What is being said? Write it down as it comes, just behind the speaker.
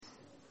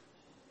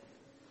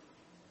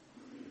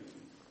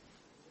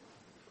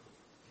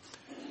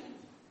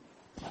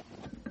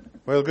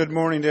Well, good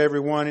morning to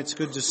everyone. It's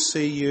good to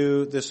see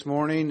you this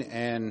morning,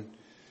 and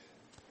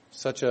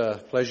such a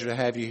pleasure to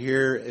have you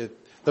here.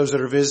 Those that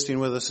are visiting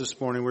with us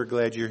this morning, we're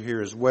glad you're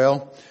here as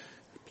well.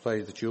 Pray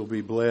that you'll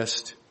be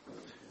blessed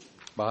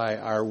by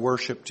our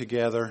worship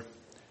together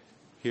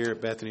here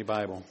at Bethany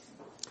Bible.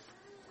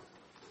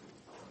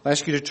 I'll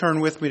ask you to turn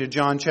with me to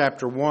John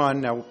chapter 1.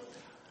 Now,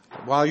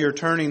 while you're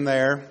turning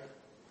there,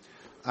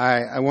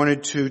 I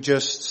wanted to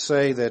just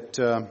say that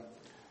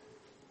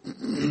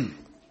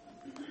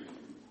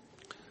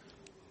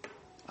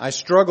I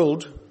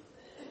struggled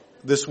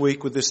this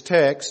week with this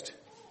text.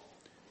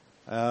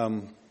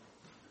 I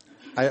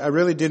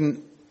really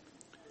didn't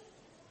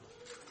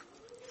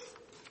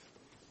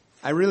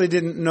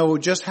know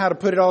just how to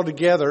put it all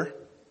together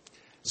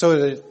so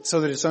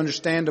that it's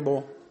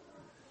understandable.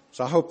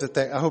 So I hope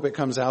it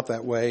comes out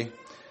that way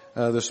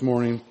this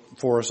morning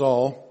for us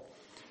all.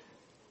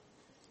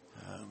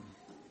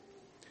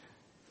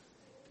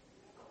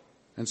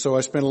 And so I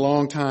spent a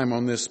long time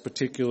on this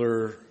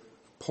particular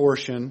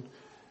portion.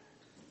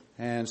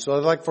 And so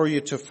I'd like for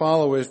you to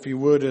follow, if you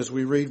would, as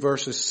we read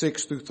verses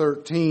 6 through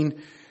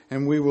 13,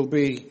 and we will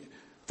be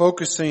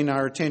focusing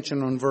our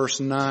attention on verse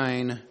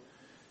 9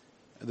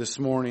 this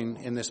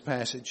morning in this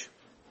passage.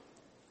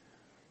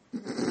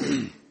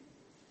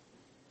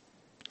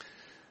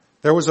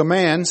 There was a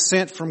man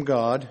sent from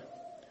God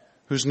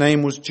whose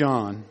name was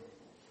John.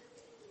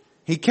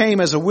 He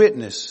came as a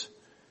witness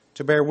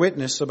to bear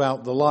witness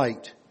about the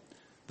light,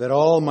 that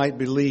all might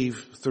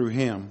believe through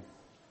him.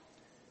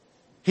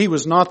 He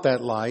was not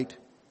that light,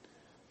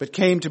 but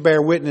came to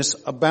bear witness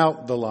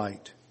about the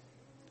light.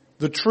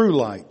 The true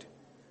light,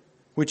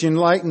 which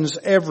enlightens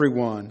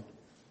everyone,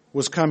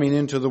 was coming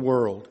into the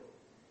world.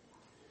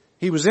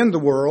 He was in the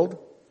world,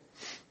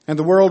 and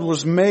the world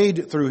was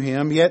made through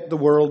him, yet the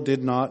world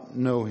did not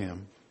know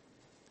him.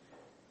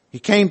 He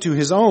came to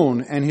his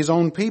own, and his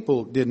own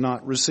people did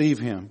not receive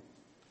him.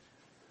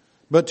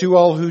 But to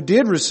all who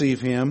did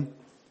receive him,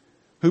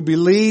 who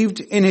believed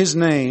in his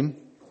name,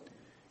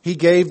 he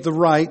gave the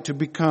right to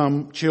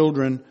become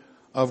children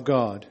of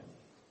God,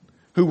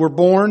 who were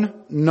born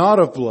not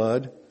of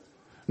blood,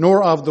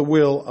 nor of the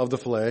will of the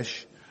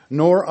flesh,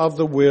 nor of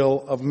the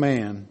will of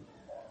man,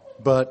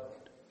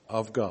 but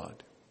of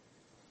God.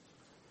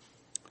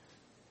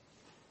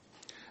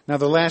 Now,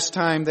 the last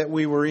time that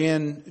we were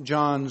in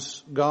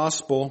John's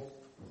Gospel,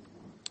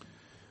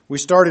 we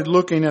started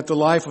looking at the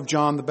life of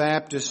John the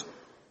Baptist,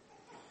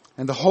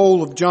 and the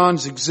whole of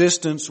John's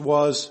existence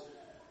was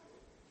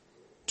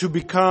to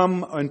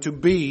become and to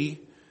be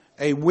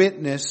a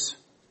witness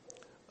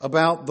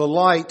about the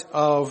light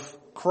of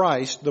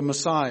Christ, the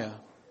Messiah.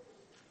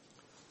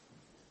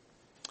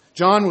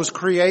 John was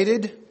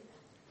created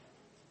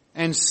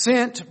and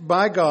sent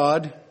by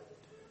God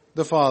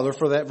the Father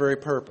for that very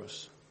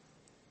purpose.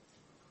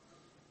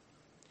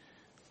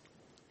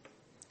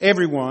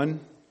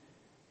 Everyone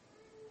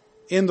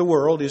in the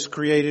world is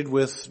created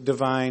with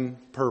divine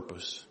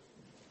purpose.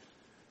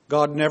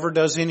 God never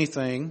does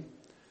anything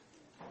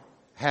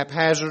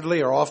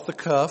haphazardly or off the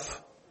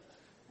cuff.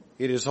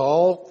 It is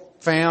all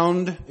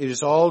found, it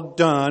is all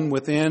done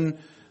within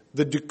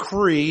the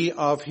decree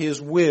of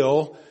His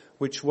will,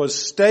 which was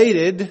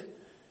stated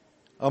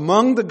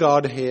among the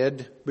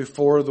Godhead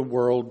before the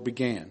world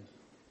began.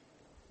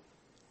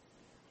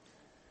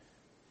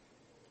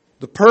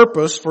 The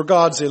purpose for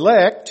God's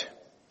elect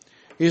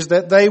is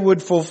that they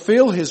would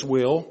fulfill His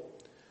will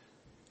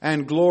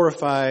and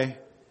glorify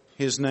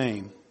His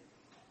name.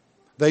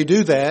 They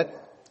do that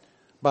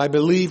by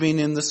believing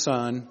in the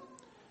Son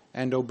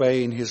and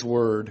obeying His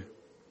word.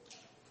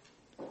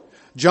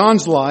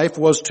 John's life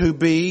was to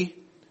be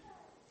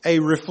a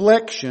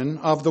reflection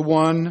of the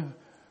one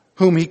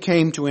whom he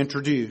came to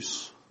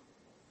introduce.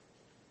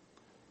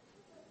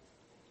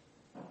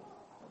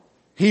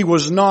 He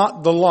was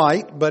not the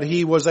light, but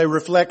he was a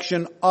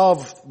reflection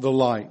of the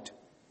light.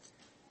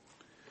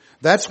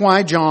 That's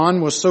why John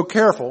was so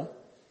careful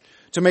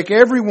to make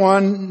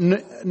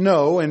everyone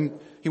know, and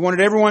he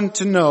wanted everyone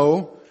to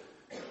know,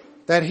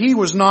 that he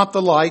was not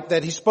the light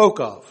that he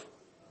spoke of,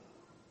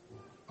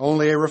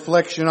 only a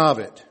reflection of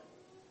it.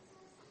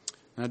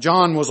 Now,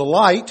 John was a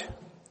light,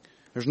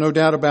 there's no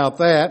doubt about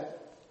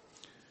that,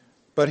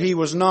 but he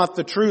was not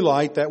the true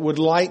light that would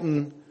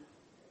lighten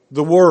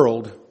the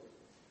world.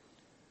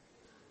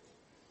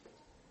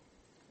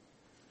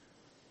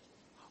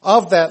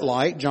 Of that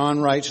light, John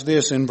writes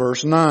this in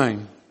verse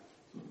 9.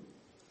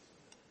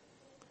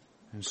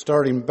 And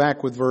starting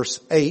back with verse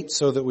 8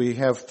 so that we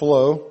have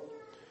flow.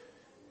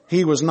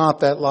 He was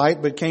not that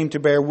light, but came to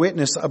bear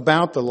witness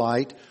about the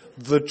light,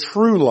 the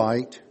true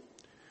light,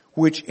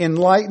 which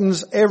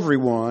enlightens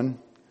everyone,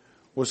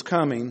 was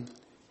coming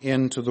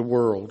into the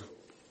world.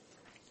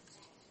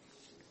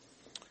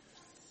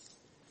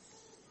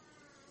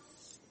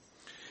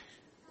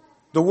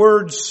 The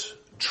words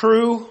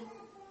true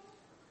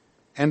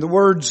and the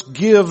words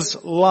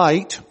gives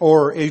light,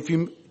 or if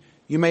you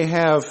may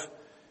have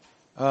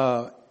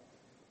in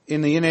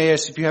the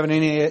NAS, if you have an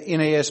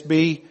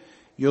NASB,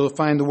 you'll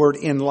find the word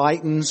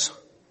enlightens.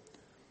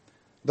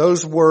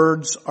 Those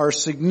words are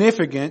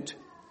significant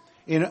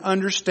in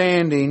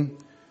understanding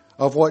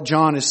of what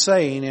John is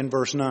saying in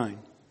verse 9.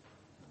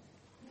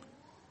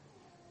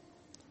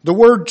 The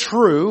word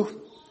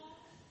true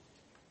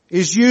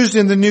is used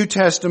in the New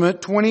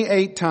Testament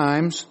 28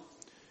 times.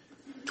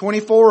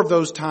 24 of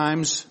those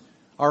times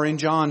are in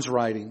John's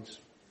writings.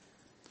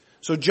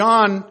 So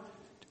John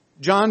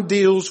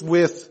deals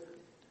with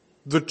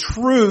the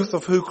truth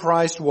of who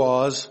Christ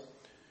was,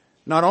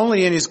 not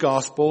only in his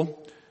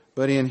gospel,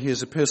 but in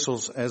his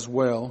epistles as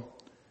well.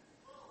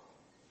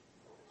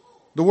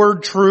 The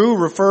word true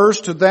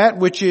refers to that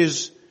which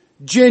is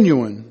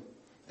genuine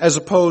as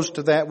opposed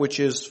to that which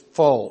is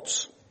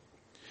false.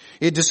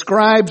 It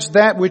describes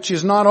that which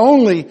is not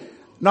only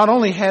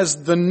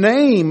has the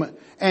name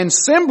and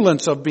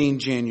semblance of being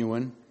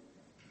genuine,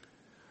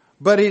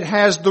 but it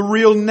has the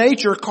real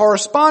nature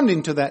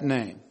corresponding to that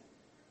name.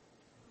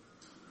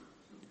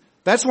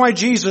 That's why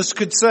Jesus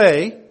could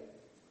say,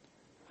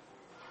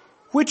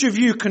 "Which of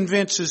you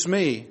convinces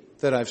me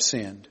that I've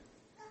sinned?"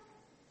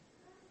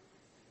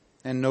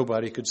 And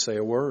nobody could say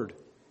a word.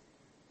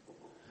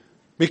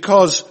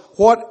 Because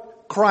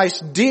what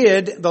Christ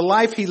did, the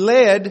life He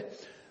led,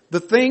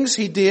 the things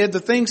He did, the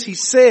things He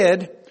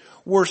said,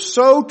 were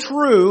so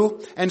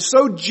true and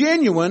so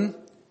genuine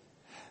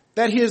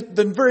that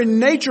the very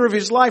nature of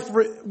His life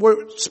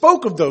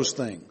spoke of those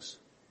things.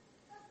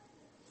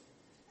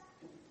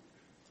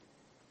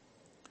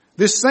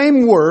 This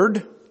same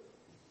word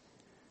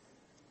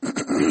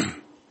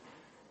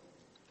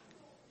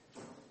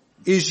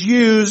is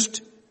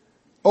used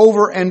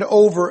over and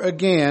over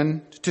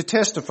again to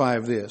testify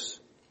of this.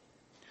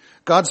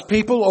 God's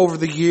people over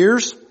the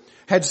years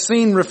had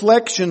seen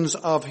reflections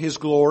of His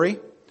glory,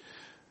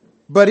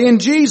 but in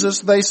Jesus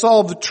they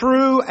saw the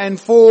true and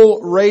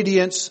full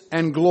radiance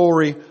and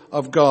glory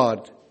of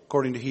God,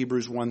 according to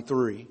Hebrews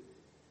 1:3.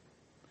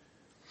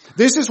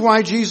 This is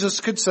why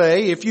Jesus could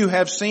say, "If you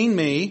have seen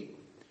me,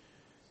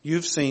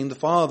 you've seen the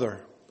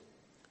Father."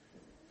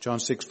 John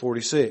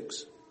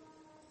 6:46.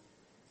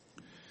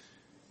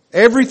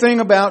 Everything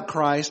about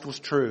Christ was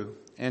true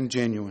and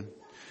genuine.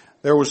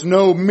 There was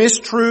no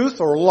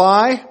mistruth or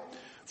lie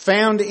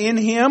found in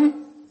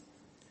Him.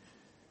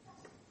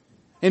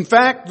 In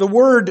fact, the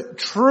word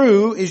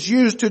true is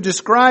used to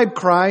describe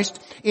Christ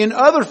in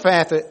other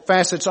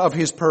facets of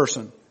His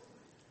person.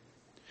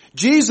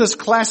 Jesus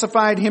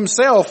classified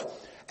Himself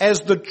as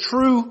the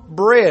true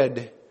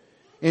bread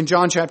in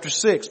John chapter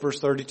 6, verse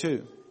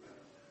 32.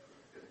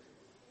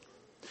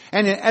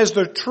 And as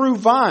the true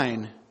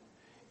vine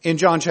in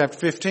John chapter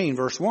 15,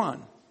 verse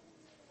 1.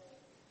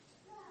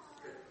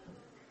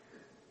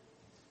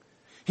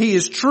 He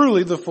is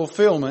truly the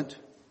fulfillment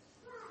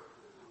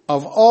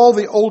of all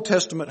the Old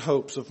Testament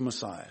hopes of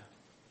Messiah.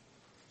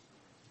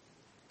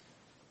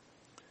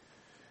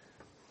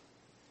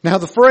 Now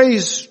the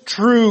phrase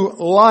true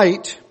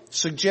light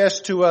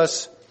suggests to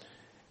us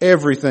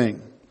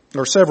everything,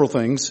 or several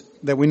things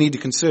that we need to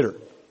consider.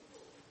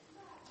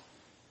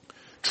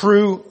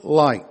 True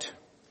light.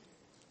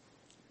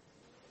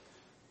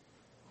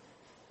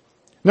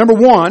 Number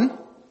one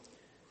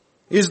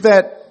is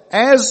that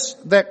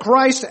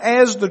Christ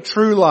as the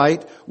true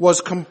light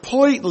was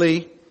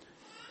completely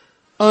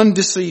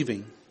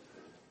undeceiving.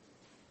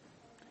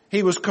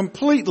 He was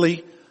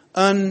completely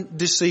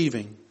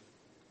undeceiving.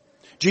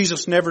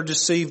 Jesus never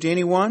deceived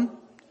anyone.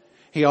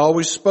 He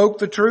always spoke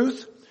the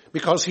truth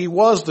because He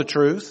was the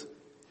truth.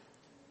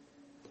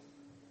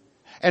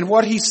 And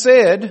what He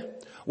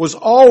said was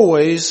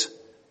always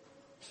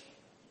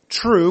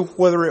true,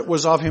 whether it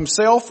was of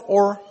Himself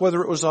or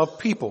whether it was of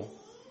people.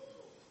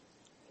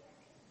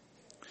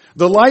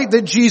 The light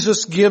that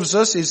Jesus gives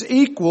us is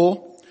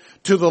equal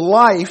to the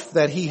life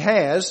that He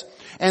has,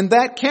 and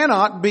that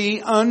cannot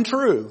be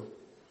untrue.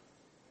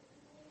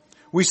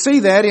 We see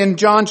that in 1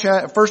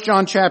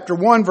 John chapter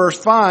 1 verse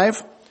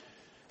 5,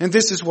 and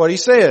this is what he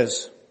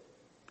says.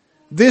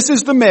 "This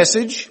is the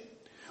message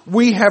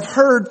we have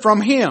heard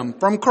from Him,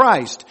 from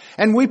Christ,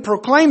 and we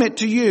proclaim it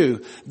to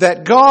you,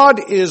 that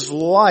God is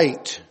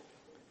light,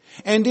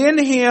 and in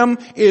Him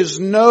is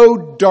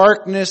no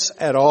darkness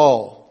at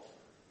all."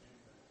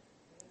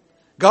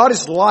 God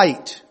is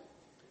light.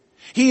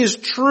 He is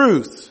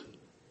truth.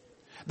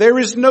 There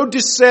is no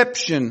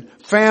deception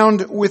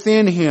found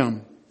within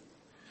Him.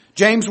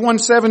 James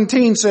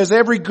 1:17 says,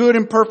 "Every good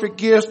and perfect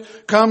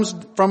gift comes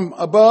from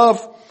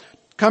above,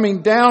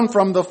 coming down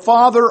from the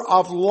Father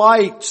of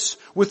lights,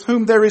 with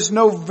whom there is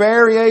no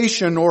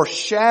variation or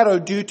shadow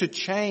due to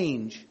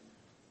change."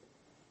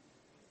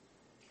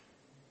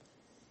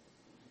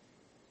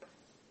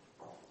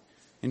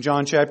 In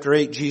John chapter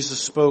 8, Jesus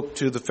spoke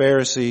to the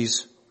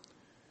Pharisees,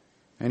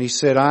 and He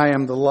said, "I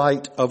am the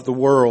light of the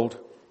world.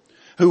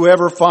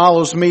 Whoever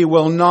follows me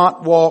will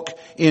not walk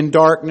in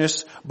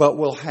darkness, but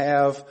will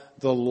have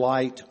the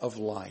light of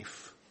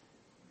life."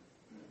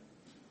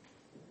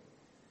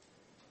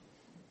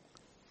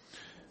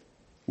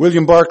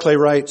 William Barclay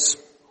writes,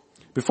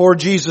 "Before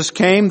Jesus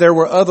came, there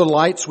were other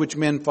lights which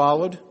men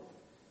followed.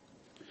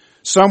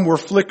 Some were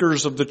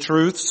flickers of the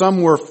truth.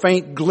 Some were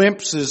faint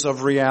glimpses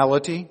of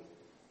reality.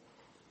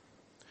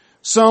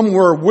 Some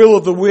were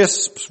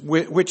will-o'-the-wisps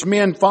which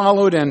men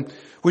followed and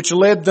which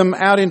led them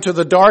out into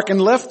the dark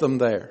and left them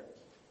there.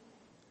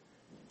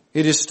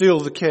 It is still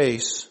the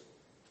case.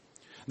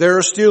 There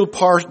are still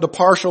the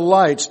partial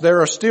lights.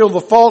 There are still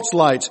the false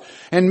lights.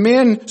 And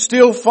men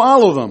still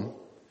follow them.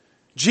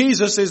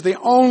 Jesus is the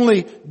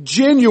only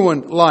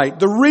genuine light,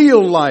 the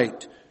real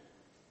light,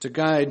 to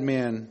guide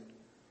men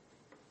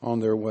on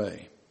their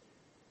way.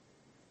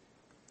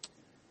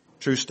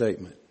 True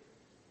statement.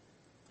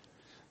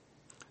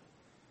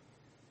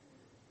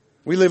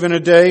 We live in a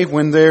day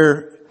when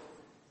there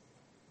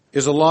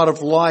is a lot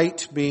of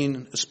light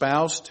being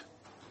espoused,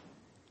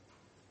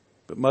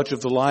 but much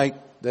of the light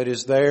that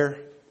is there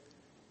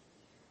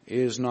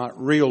is not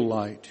real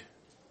light.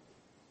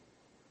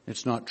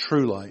 It's not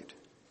true light.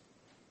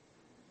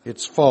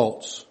 It's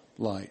false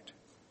light.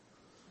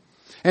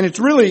 And it's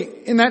really,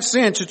 in that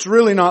sense, it's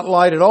really not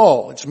light at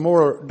all. It's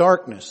more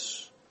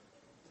darkness.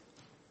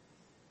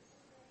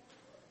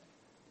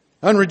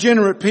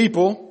 Unregenerate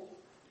people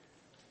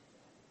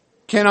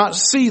cannot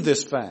see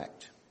this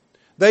fact.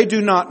 They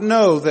do not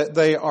know that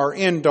they are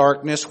in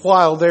darkness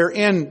while they're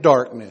in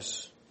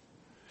darkness.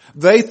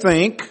 They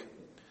think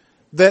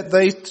that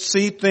they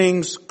see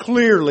things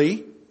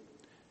clearly,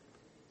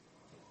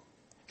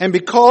 and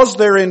because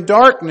they're in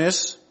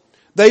darkness,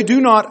 they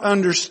do not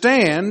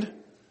understand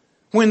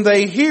when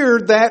they hear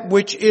that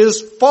which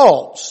is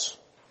false.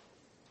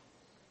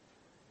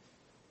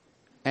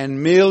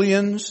 And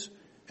millions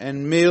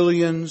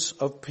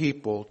of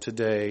people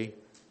today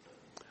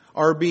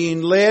are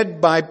being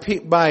led by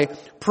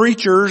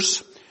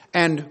preachers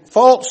and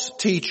false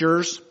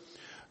teachers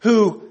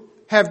who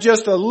have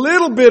just a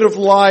little bit of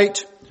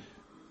light,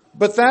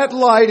 but that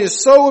light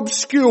is so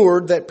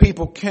obscured that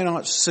people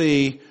cannot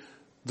see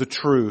the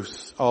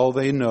truth. All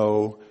they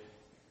know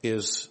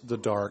is the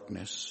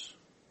darkness.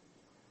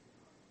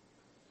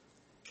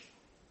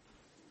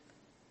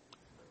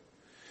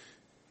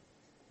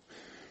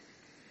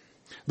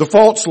 The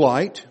false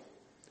light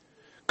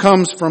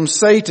comes from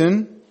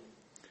Satan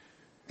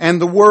and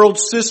the world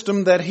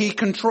system that he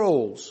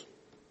controls.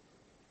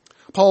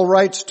 Paul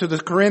writes to the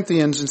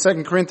Corinthians in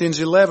 2 Corinthians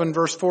 11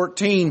 verse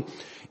 14,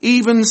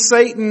 even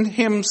Satan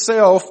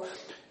himself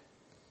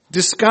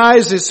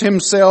disguises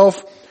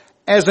himself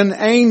as an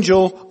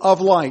angel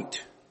of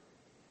light.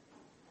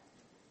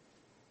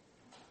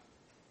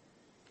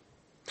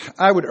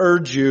 I would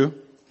urge you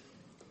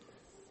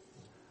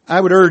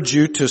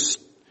to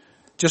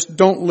just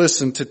don't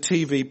listen to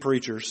TV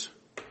preachers.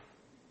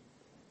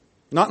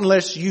 Not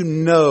unless you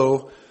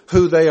know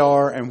who they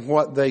are and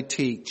what they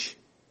teach.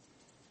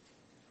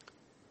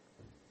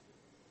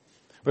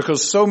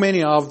 Because so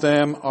many of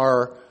them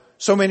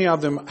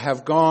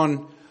have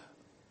gone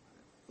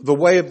the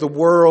way of the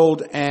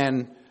world,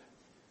 and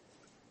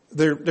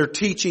they're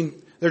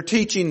teaching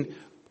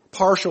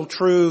partial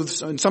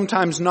truths, and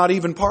sometimes not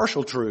even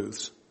partial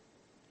truths.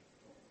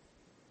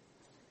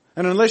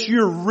 And unless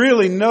you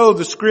really know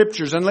the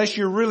Scriptures, unless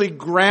you're really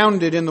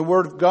grounded in the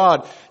Word of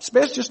God, it's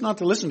best just not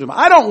to listen to them.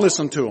 I don't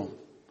listen to them.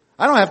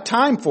 I don't have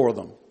time for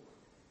them.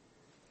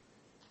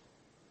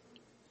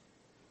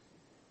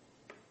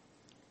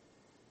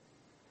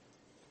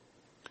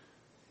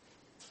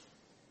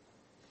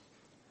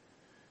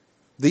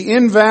 The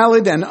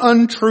invalid and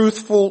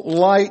untruthful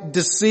light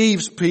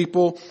deceives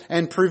people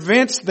and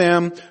prevents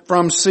them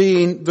from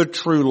seeing the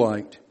true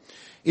light.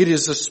 It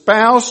is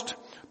espoused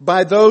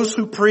by those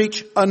who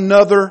preach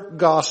another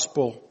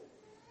gospel,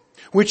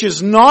 which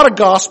is not a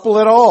gospel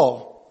at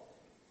all.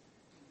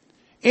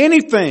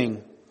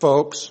 Anything,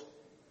 folks,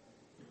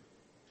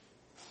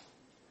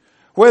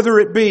 whether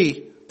it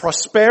be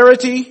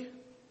prosperity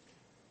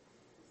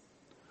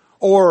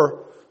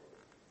or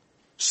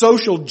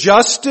social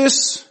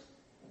justice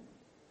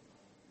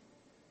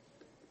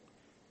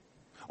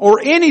or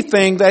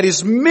anything that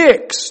is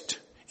mixed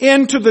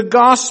into the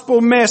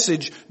gospel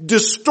message,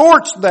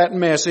 distorts that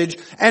message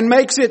and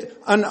makes it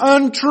an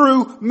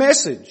untrue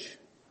message.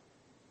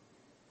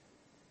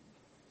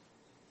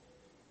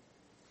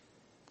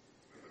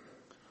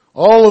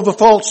 All of the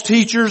false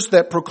teachers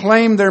that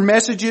proclaim their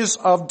messages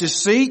of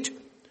deceit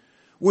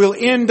will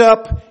end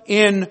up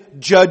in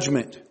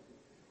judgment.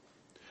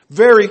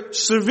 Very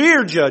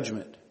severe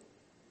judgment.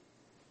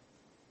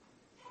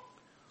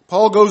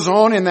 Paul goes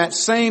on in that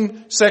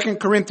same 2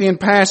 Corinthian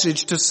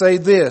passage to say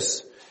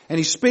this, and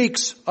he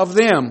speaks of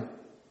them.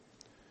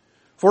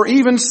 For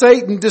even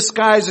Satan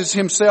disguises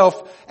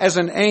himself as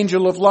an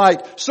angel of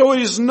light. So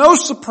it is no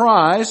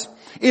surprise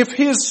if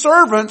his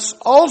servants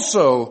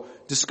also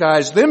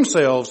disguise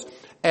themselves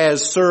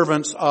as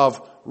servants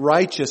of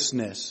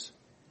righteousness.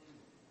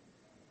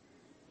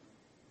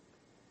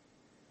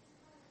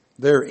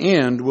 Their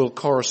end will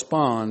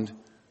correspond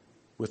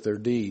with their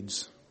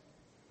deeds.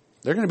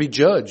 They're going to be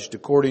judged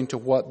according to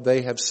what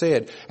they have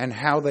said and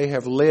how they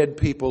have led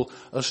people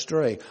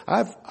astray.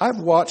 I've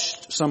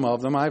watched some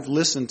of them. I've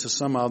listened to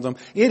some of them.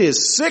 It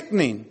is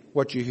sickening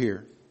what you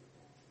hear.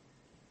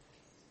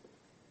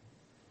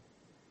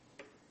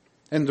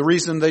 And the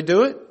reason they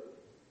do it?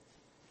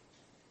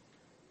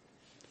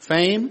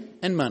 Fame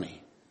and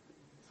money.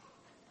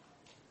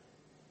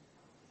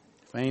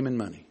 Fame and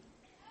money.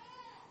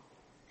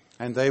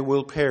 And they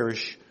will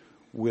perish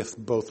with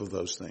both of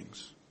those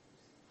things.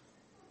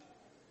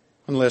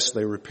 Unless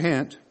they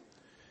repent.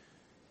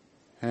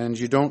 And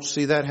you don't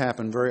see that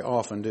happen very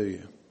often, do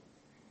you?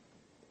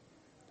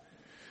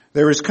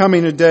 There is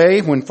coming a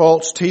day when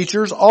false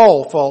teachers,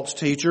 all false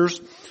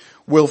teachers,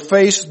 will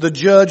face the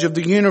judge of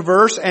the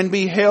universe and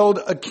be held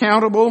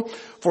accountable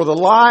for the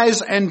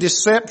lies and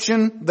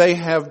deception they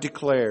have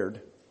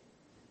declared.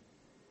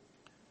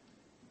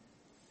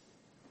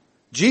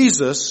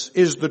 Jesus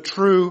is the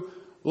true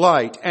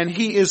light, and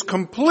He is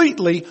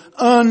completely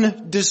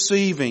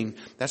undeceiving.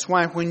 That's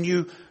why when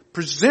you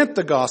present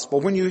the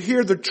gospel, when you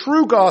hear the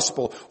true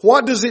gospel,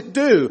 what does it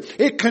do?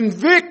 It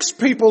convicts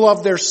people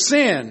of their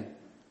sin.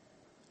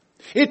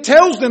 It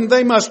tells them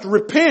they must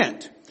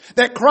repent,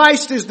 that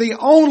Christ is the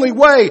only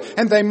way,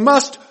 and they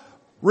must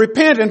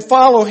repent and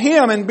follow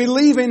Him and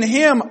believe in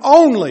Him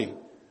only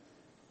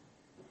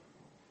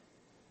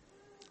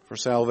for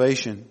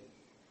salvation.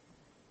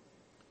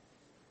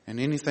 And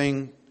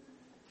anything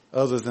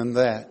other than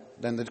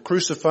that, than the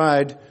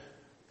crucified,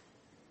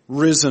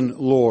 risen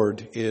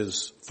Lord,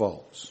 is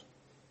false.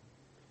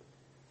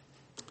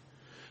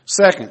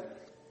 Second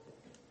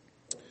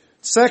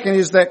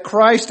is that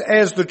Christ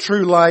as the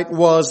true light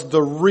was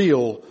the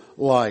real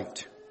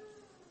light.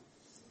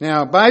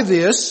 Now, by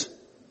this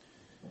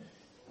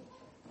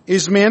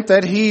is meant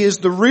that He is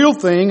the real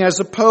thing as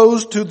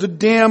opposed to the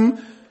dim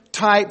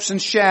types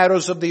and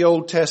shadows of the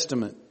Old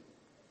Testament.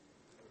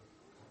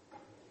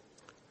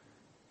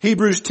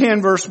 Hebrews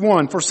 10 verse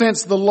 1, for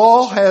since the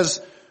law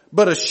has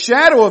but a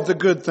shadow of the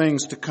good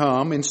things to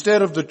come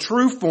instead of the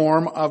true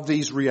form of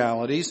these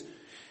realities,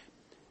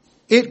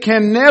 it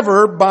can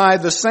never, by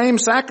the same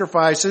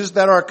sacrifices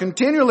that are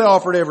continually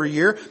offered every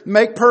year,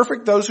 make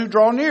perfect those who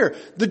draw near.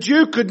 The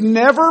Jew could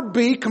never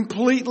be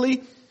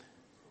completely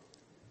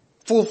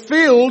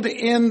fulfilled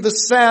in the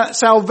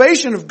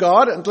salvation of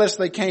God unless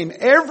they came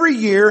every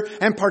year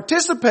and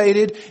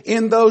participated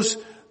in those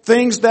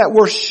things that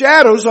were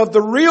shadows of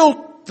the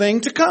real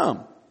thing to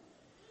come.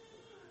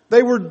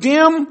 They were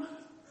dim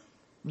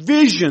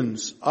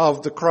visions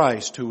of the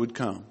Christ who would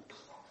come.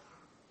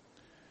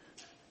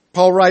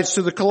 Paul writes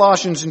to the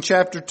Colossians in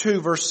chapter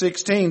 2 verse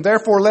 16,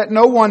 therefore let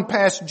no one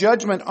pass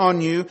judgment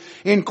on you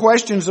in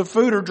questions of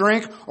food or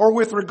drink or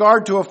with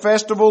regard to a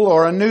festival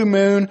or a new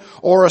moon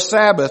or a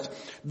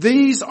Sabbath.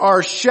 These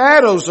are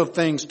shadows of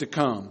things to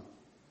come.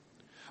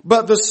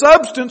 But the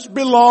substance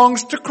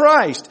belongs to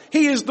Christ.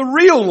 He is the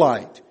real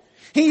light.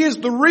 He is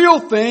the real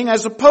thing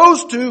as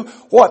opposed to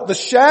what the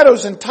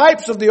shadows and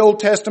types of the Old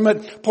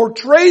Testament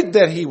portrayed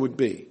that He would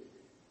be.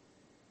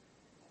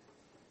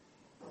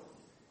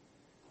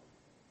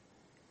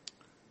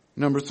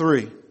 Number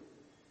 3.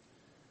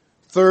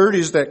 Third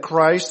is that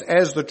Christ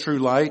as the true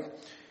light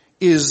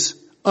is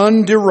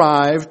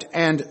underived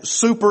and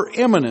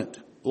supereminent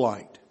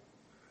light.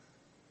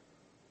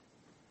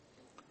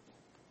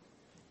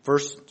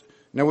 First,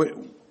 now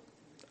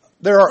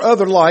there are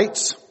other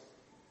lights,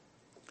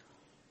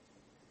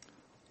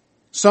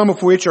 some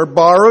of which are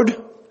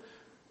borrowed,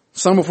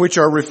 some of which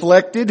are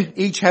reflected.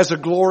 Each has a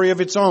glory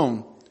of its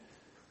own.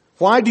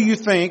 Why do you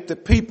think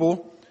that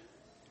people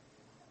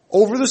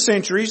over the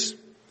centuries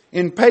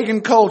in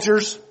pagan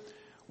cultures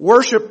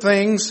worship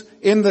things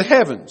in the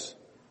heavens?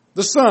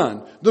 The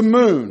sun, the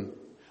moon,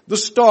 the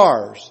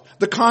stars,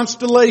 the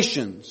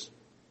constellations.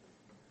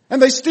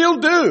 And they still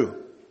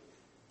do.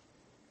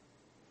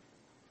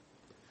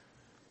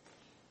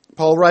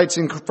 Paul writes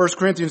in 1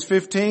 Corinthians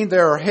 15,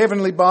 there are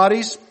heavenly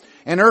bodies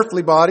and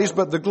earthly bodies,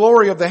 but the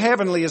glory of the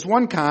heavenly is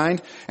one kind,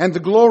 and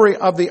the glory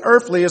of the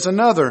earthly is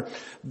another.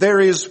 There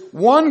is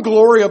one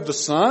glory of the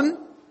sun,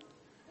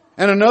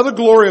 and another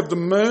glory of the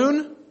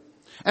moon,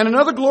 and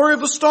another glory of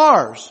the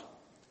stars.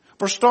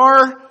 For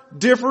star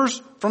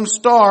differs from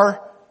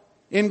star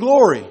in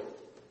glory.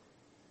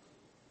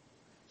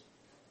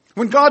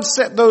 When God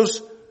set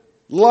those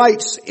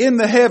lights in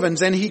the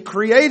heavens, and He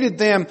created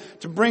them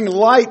to bring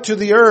light to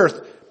the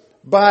earth,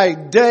 by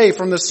day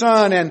from the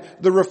sun and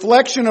the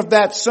reflection of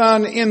that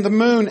sun in the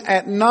moon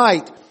at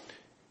night.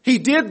 He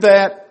did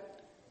that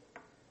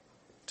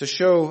to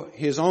show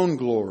His own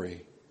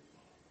glory.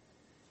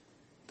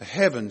 The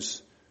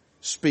heavens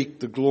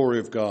speak the glory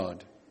of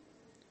God.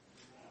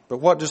 But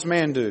what does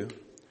man do?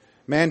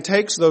 Man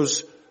takes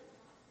those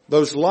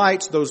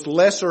lights, those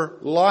lesser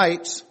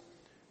lights,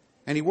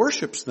 and he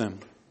worships them.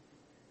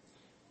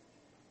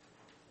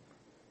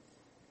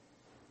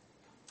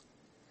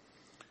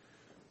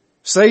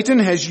 Satan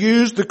has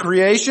used the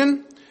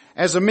creation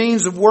as a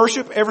means of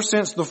worship ever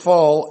since the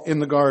fall in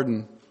the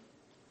garden.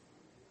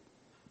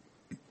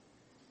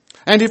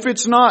 And if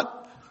it's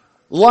not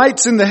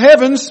lights in the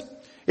heavens,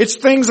 it's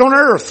things on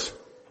earth.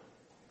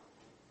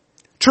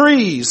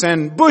 Trees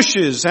and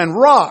bushes and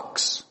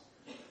rocks.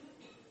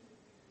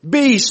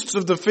 Beasts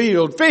of the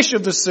field, fish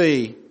of the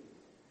sea.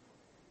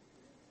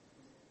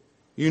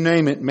 You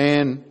name it,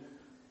 man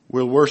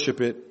will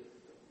worship it.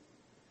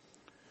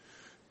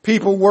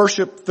 People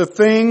worship the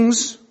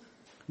things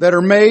that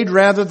are made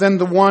rather than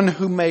the one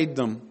who made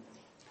them.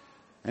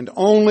 And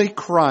only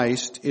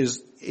Christ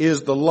is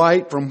the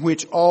light from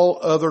which all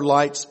other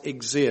lights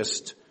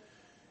exist.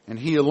 And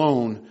He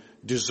alone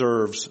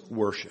deserves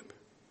worship.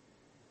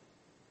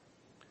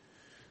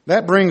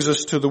 That brings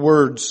us to the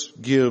words,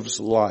 gives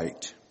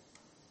light.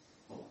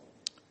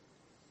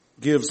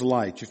 Gives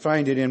light. You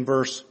find it in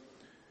verse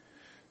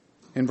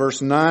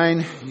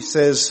 9. He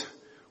says,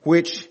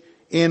 which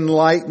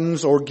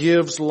enlightens or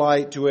gives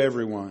light to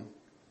everyone.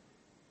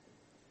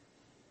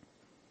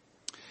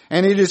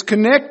 And it is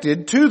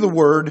connected to the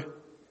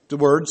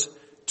words,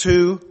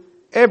 to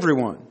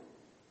everyone.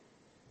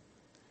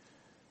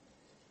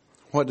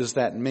 What does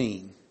that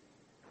mean?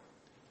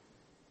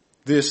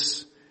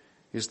 This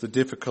is the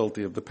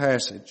difficulty of the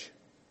passage.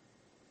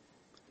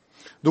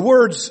 The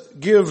words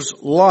gives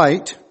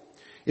light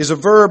is a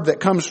verb that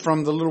comes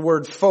from the little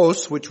word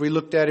phos, which we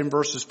looked at in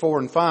verses 4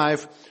 and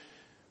 5,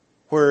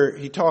 where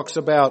he talks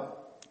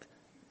about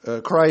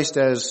Christ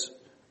as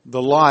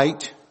the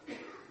light.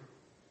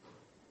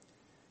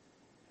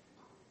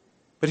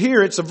 But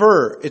here it's a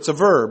verb. It's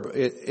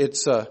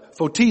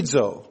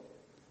photizo.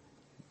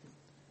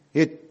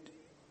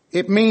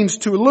 It means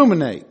to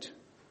illuminate,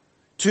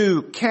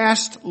 to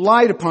cast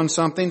light upon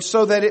something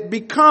so that it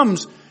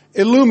becomes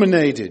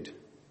illuminated.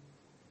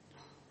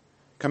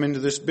 Come into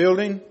this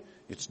building,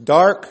 it's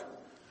dark,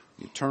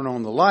 you turn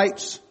on the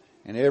lights,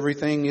 and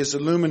everything is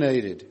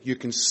illuminated. You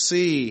can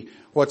see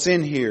what's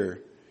in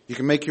here. You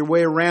can make your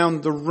way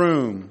around the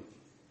room.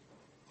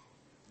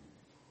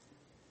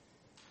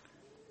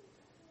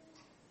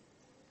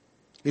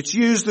 It's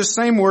used, the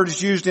same word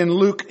is used in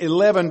Luke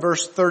 11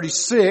 verse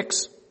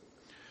 36,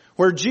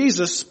 where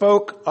Jesus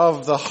spoke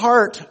of the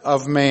heart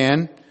of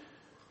man.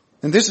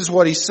 And this is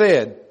what He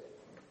said.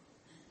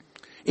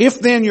 If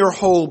then your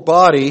whole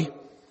body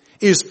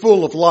is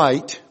full of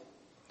light,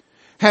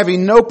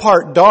 having no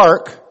part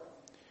dark,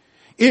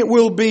 it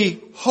will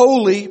be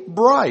wholly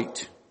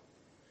bright,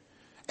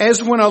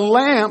 as when a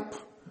lamp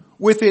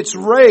with its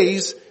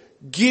rays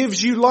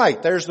gives you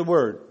light. There's the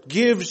word.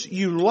 Gives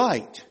you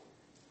light.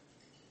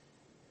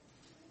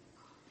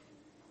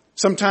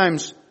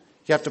 Sometimes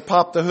you have to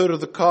pop the hood of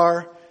the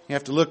car. You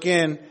have to look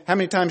in. How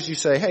many times do you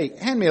say, hey,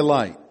 hand me a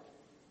light?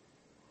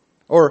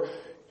 Or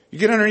you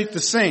get underneath the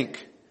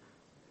sink.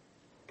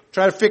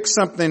 Try to fix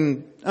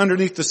something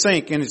underneath the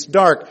sink and it's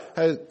dark.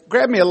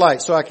 Grab me a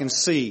light so I can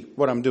see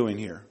what I'm doing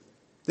here.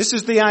 This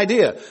is the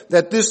idea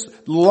that this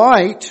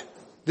light,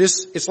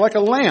 it's like a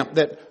lamp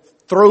that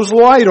throws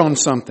light on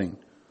something.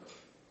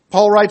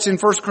 Paul writes in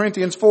 1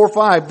 Corinthians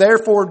 4:5,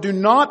 therefore do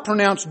not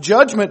pronounce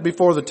judgment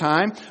before the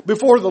time,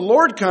 before the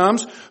Lord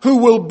comes, who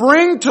will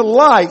bring to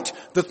light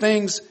the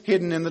things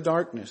hidden in the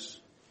darkness.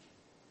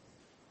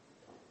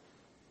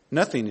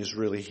 Nothing is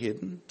really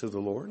hidden to the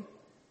Lord.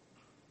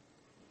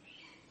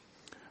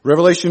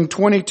 Revelation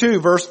 22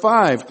 verse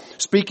 5,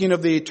 speaking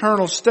of the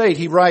eternal state,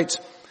 he writes,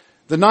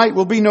 the night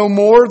will be no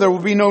more, there will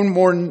be no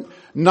more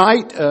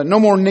night, no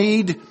more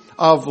need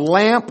of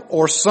lamp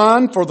or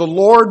sun, for the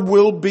Lord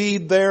will be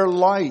their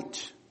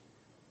light.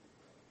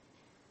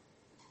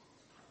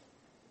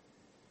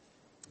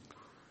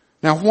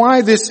 Now,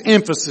 why this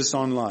emphasis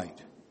on light?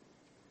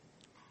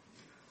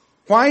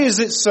 Why does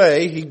it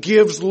say He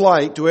gives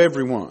light to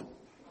everyone?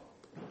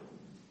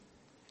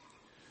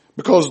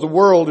 Because the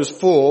world is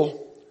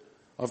full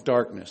of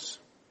darkness.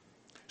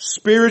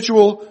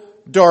 Spiritual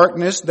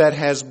darkness that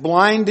has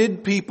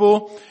blinded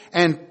people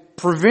and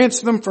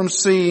prevents them from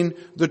seeing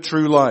the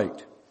true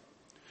light.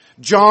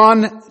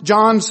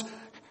 John's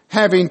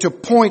having to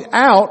point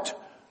out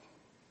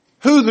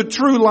who the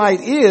true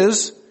light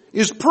is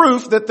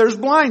proof that there's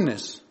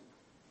blindness.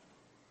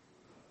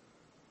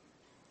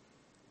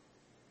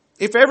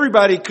 If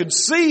everybody could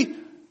see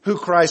who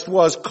Christ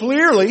was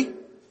clearly,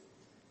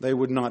 they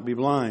would not be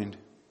blind.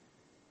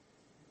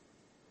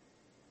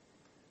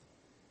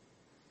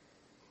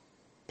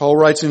 Paul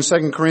writes in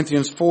 2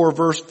 Corinthians 4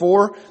 verse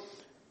 4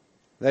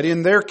 that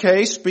in their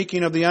case,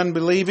 speaking of the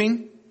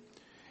unbelieving,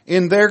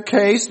 in their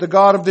case, the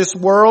God of this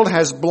world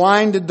has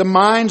blinded the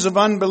minds of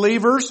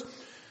unbelievers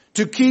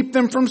to keep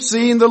them from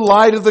seeing the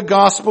light of the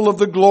gospel of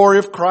the glory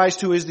of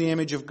Christ, who is the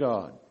image of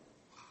God.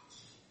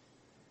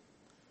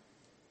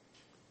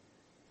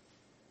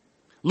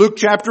 Luke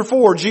chapter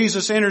 4,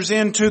 Jesus enters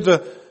into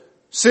the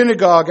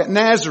synagogue at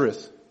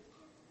Nazareth.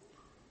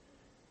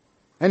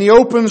 And He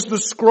opens the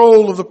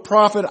scroll of the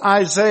prophet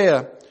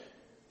Isaiah,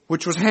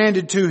 which was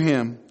handed to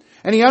Him.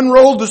 And He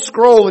unrolled the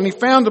scroll and He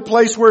found the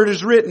place where it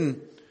is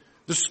written,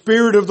 the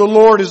Spirit of the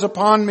Lord is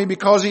upon me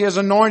because He has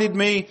anointed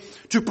me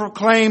to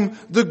proclaim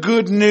the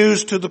good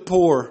news to the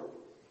poor.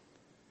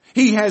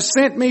 He has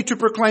sent me to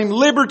proclaim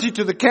liberty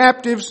to the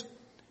captives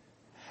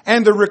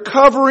and the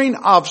recovering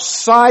of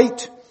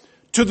sight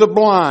to the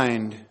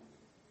blind.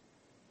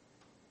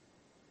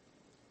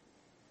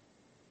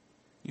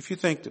 If you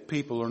think that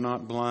people are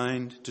not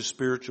blind to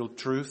spiritual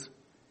truth,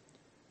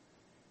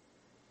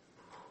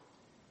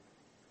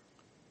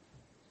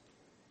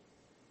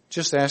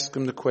 just ask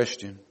them the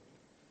question,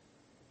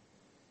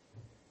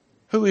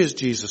 who is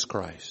Jesus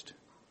Christ?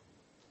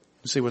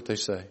 And see what they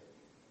say.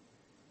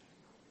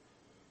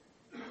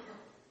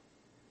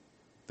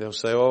 They'll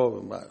say,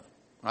 oh,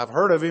 I've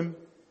heard of him.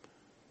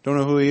 Don't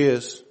know who he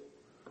is.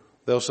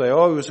 They'll say,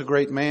 oh, he was a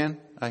great man,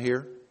 I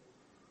hear.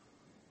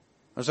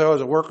 I say, oh, he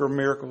was a worker of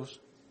miracles.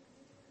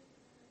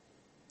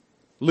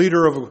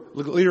 Leader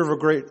of a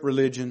great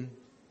religion.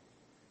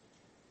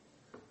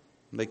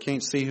 They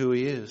can't see who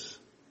he is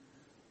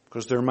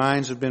because their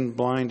minds have been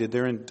blinded.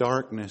 They're in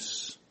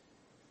darkness.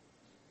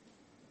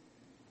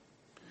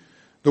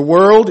 The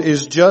world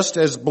is just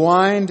as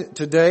blind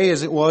today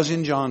as it was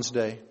in John's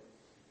day.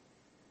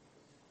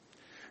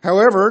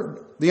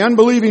 However, the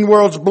unbelieving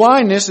world's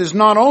blindness is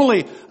not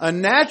only a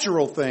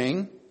natural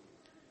thing,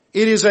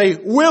 it is a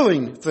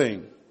willing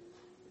thing.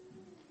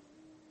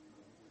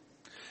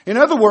 In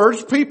other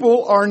words,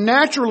 people are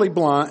naturally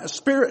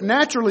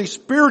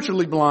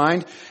spiritually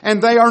blind,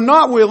 and they are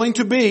not willing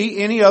to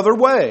be any other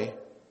way.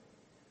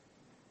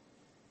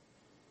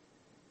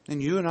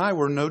 And you and I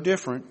were no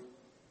different.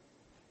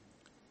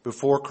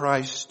 Before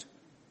Christ,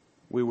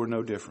 we were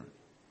no different.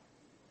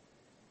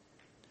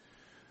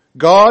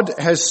 God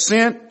has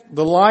sent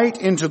the light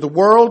into the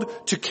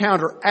world to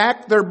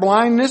counteract their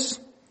blindness,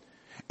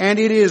 and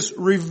it is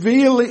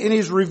revealed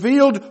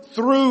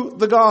through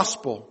the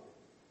gospel.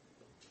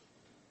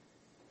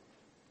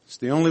 It's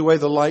the only way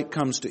the light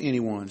comes to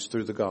anyone is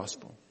through the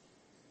gospel.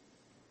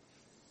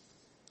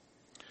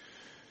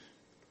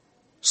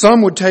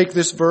 Some would take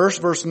this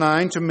verse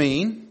 9, to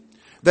mean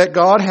that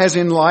God has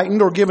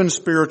enlightened or given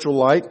spiritual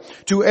light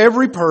to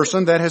every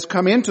person that has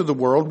come into the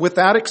world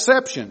without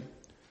exception,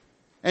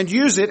 and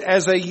use it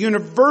as a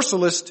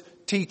universalist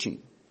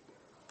teaching.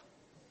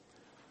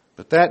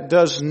 But that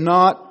does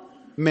not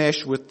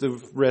mesh with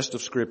the rest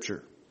of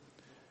Scripture.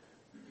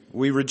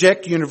 We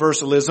reject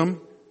universalism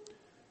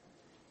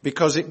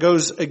because it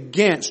goes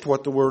against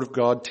what the Word of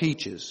God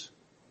teaches.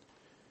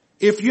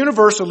 If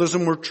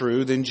universalism were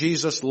true, then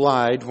Jesus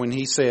lied when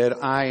He said,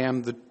 I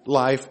am the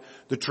life,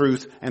 the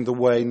truth, and the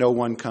way. No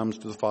one comes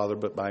to the Father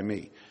but by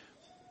me.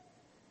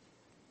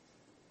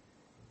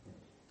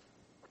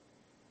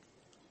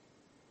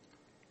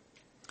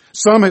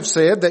 Some have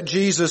said that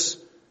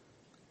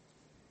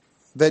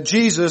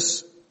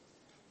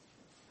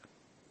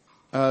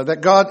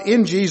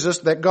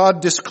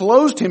God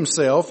disclosed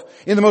Himself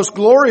in the most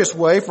glorious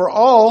way for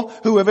all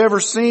who have ever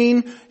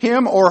seen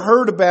Him or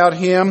heard about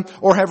Him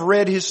or have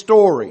read His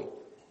story.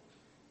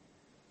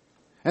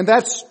 And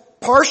that's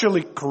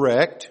partially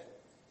correct,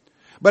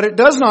 but it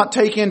does not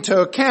take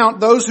into account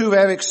those who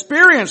have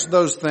experienced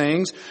those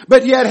things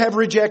but yet have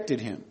rejected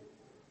Him.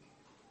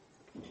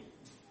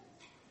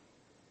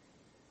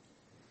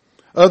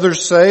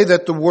 Others say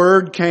that the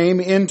Word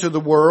came into the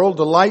world,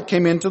 the light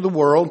came into the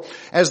world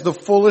as the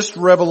fullest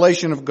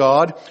revelation of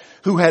God,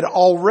 who had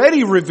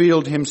already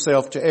revealed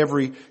Himself to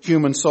every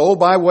human soul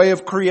by way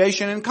of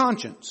creation and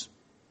conscience.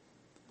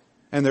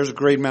 And there's a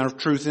great amount of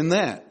truth in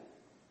that.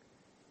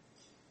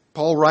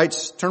 Paul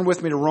writes, turn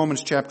with me to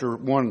Romans chapter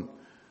 1,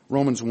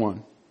 Romans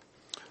 1.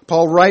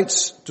 Paul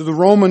writes to the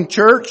Roman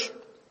church,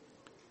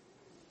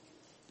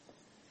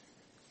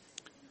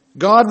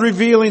 God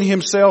revealing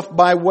Himself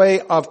by way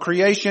of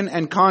creation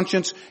and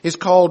conscience is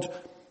called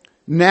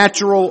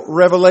natural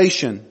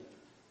revelation.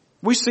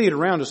 We see it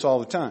around us all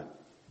the time.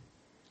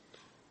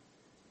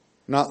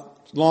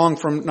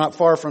 Not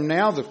far from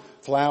now, the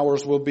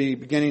flowers will be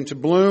beginning to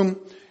bloom,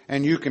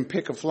 and you can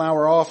pick a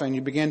flower off and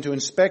you begin to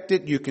inspect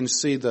it. You can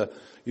see the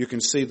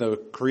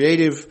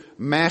creative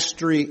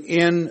mastery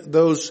in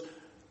those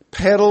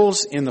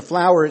petals, in the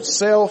flower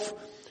itself.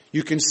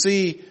 You can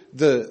see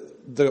the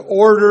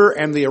order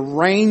and the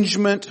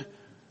arrangement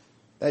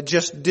that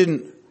just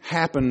didn't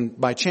happen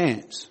by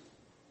chance.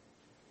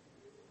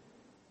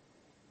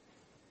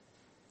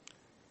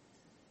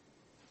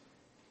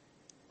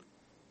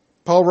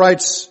 Paul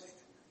writes,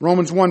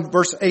 Romans 1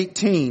 verse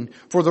 18,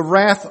 for the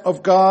wrath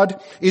of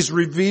God is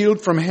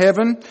revealed from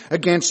heaven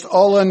against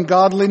all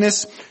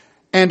ungodliness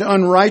and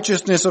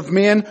unrighteousness of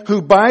men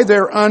who by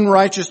their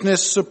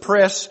unrighteousness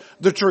suppress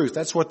the truth.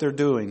 That's what they're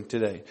doing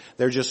today.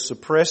 They're just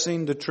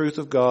suppressing the truth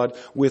of God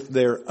with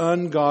their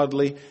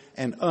ungodly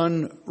and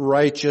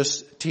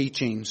unrighteous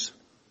teachings.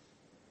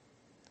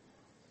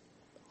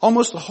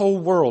 Almost the whole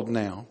world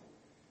now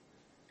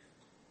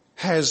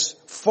has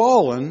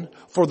fallen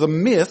for the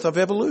myth of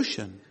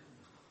evolution.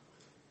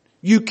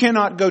 You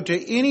cannot go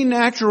to any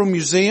natural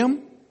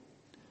museum,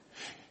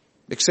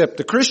 except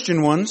the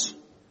Christian ones.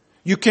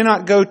 You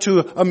cannot go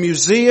to a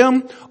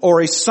museum or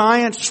a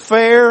science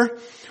fair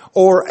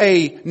or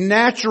a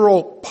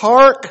natural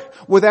park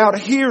without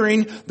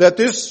hearing that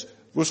this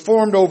was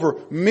formed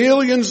over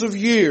millions of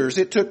years.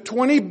 It took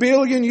 20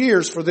 billion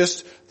years for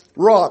this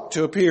rock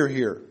to appear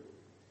here.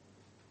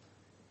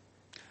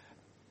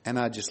 And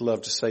I just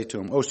love to say to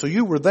them, oh, so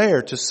you were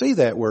there to see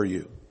that, were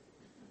you?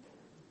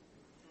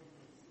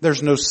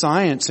 There's no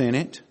science in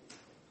it.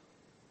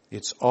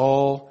 It's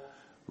all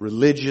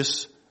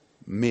religious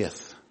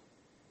myth.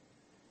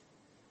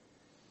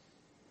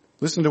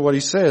 Listen to what he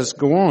says.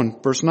 Go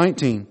on. Verse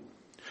 19.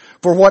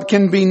 For what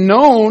can be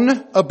known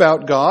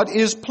about God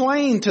is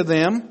plain to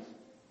them.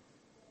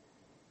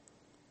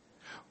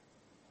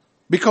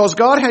 Because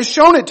God has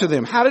shown it to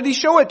them. How did He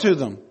show it to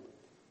them?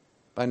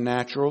 By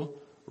natural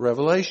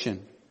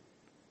revelation.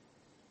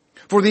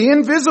 For the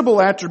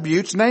invisible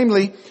attributes,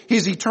 namely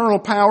His eternal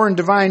power and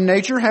divine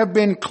nature, have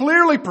been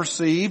clearly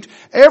perceived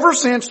ever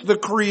since the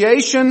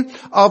creation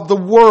of the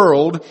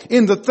world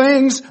in the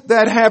things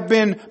that have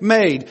been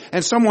made.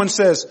 And someone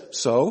says,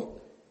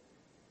 so?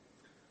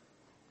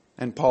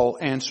 And Paul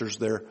answers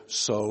there,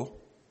 so?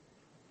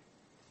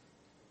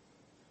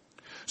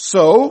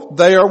 So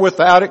they are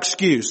without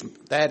excuse.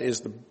 That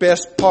is the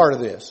best part of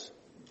this.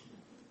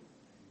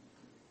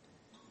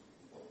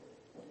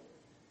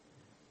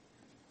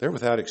 They're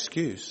without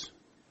excuse.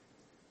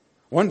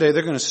 One day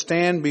they're going to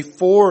stand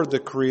before the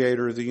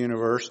Creator of the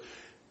universe,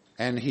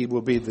 and He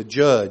will be the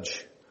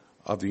judge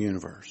of the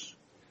universe.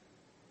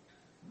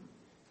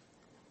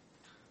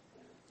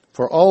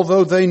 For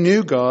although they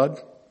knew God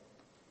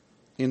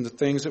in the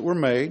things that were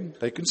made,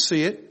 they could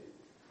see it,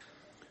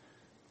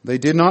 they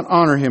did not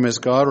honor Him as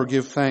God or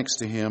give thanks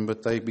to Him,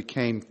 but they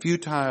became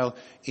futile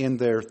in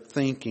their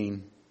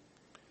thinking,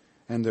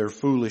 and their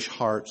foolish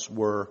hearts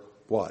were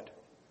what?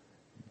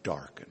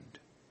 Darkened.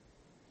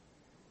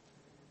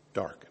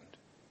 Darkened.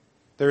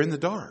 They're in the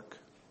dark.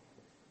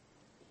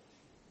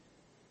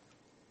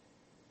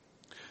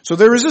 So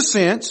there is a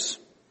sense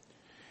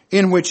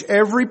in which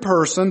every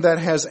person that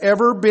has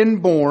ever been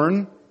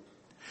born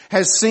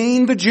has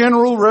seen the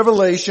general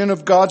revelation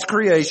of God's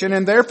creation,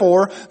 and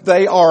therefore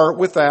they are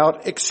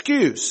without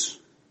excuse.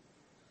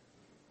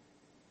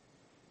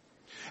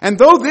 And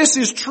though this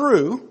is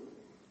true,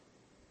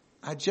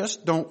 I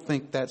just don't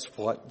think that's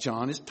what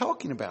John is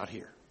talking about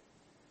here.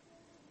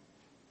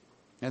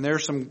 And there are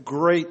some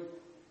great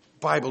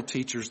Bible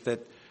teachers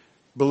that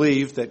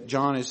believe that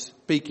John is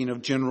speaking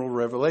of general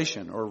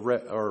revelation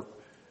or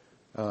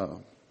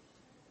out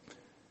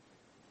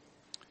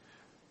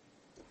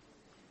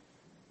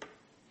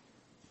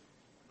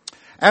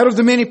of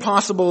the many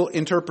possible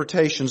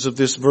interpretations of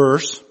this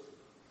verse,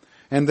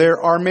 and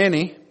there are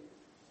many,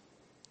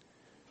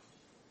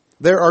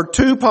 there are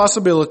two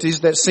possibilities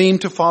that seem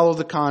to follow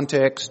the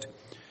context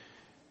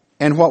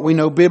and what we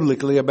know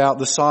biblically about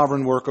the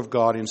sovereign work of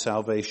God in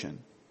salvation.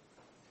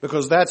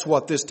 Because that's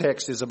what this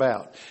text is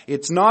about.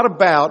 It's not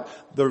about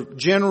the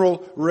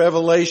general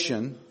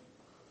revelation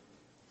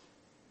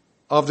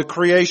of the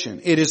creation.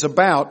 It is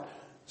about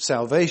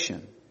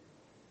salvation.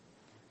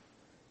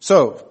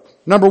 So,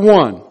 number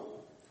one,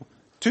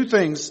 two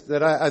things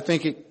that I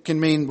think it can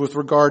mean with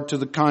regard to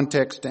the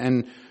context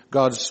and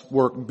God's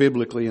work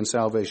biblically in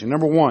salvation.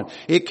 Number one,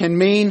 it can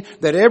mean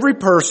that every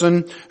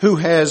person who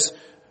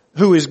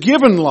is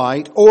given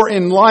light or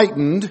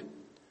enlightened,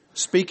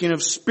 speaking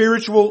of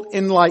spiritual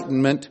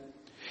enlightenment,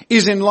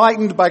 is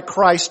enlightened by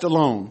Christ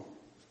alone.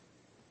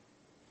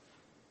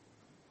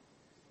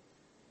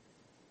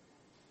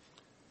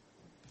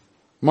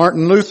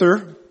 Martin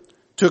Luther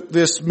took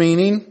this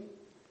meaning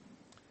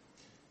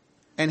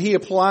and he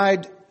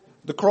applied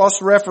the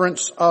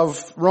cross-reference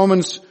of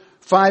Romans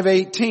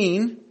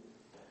 5:18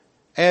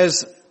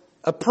 as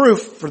a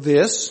proof for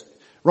this.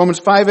 Romans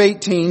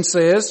 5:18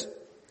 says,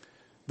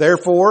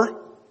 therefore,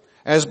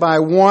 as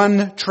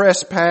one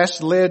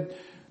trespass led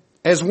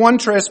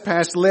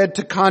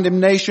to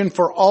condemnation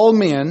for all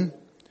men,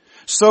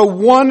 so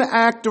one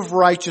act of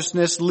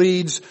righteousness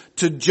leads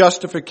to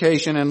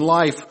justification and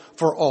life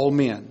for all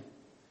men.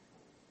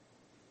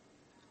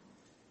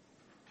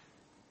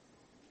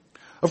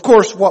 Of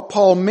course, what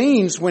Paul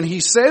means when he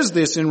says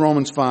this in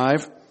Romans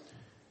 5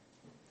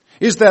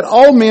 is that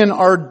all men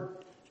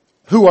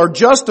who are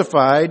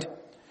justified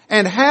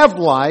and have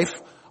life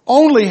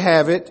only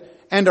have it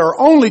and are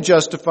only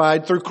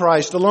justified through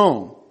Christ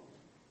alone.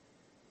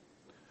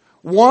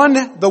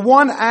 The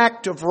one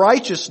act of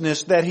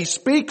righteousness that he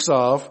speaks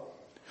of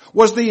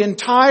was the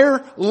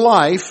entire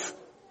life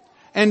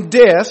and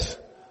death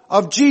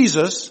of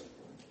Jesus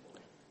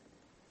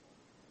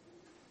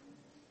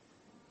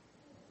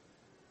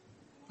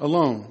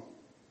alone,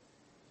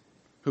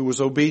 who was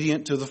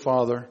obedient to the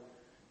Father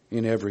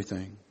in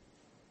everything.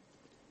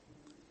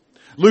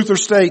 Luther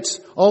states,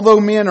 although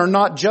men are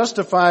not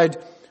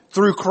justified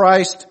through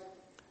Christ,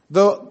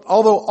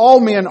 although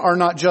all men are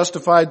not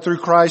justified through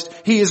Christ,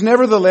 He is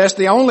nevertheless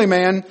the only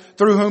man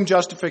through whom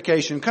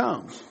justification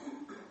comes.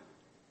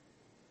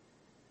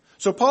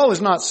 So Paul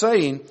is not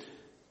saying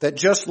that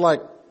just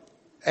like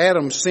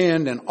Adam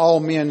sinned and all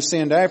men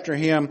sinned after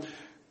him,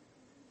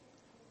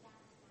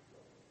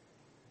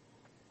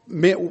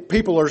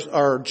 people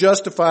are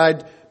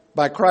justified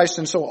by Christ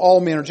and so all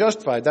men are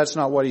justified. That's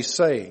not what he's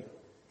saying.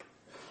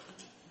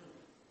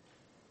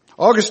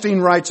 Augustine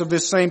writes of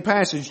this same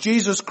passage,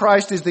 Jesus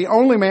Christ is the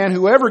only man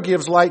who ever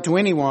gives light to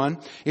anyone.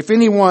 If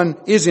anyone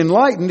is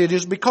enlightened, it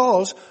is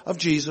because of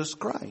Jesus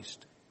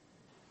Christ.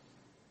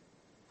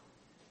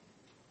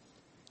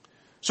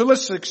 So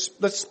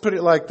let's put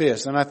it like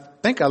this, and I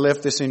think I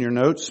left this in your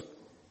notes.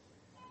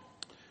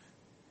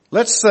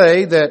 Let's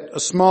say that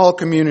a small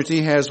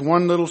community has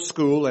one little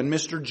school and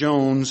Mr.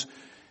 Jones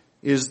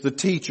is the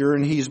teacher,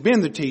 and he's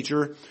been the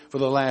teacher for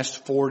the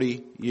last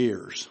 40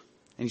 years.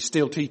 And he's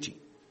still teaching.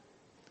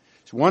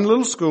 It's one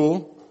little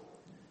school,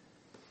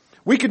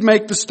 we could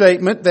make the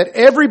statement that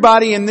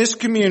everybody in this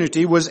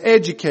community was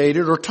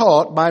educated or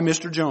taught by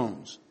Mr.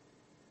 Jones.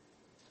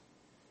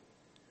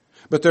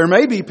 But there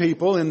may be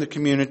people in the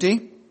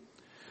community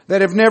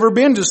that have never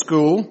been to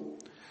school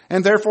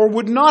and therefore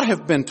would not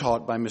have been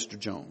taught by Mr.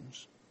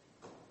 Jones.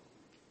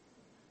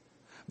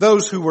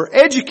 Those who were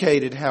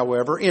educated,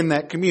 however, in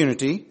that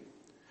community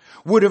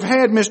would have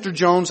had Mr.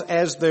 Jones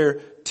as their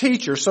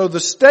teacher. So the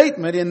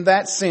statement in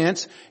that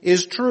sense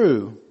is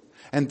true.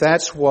 And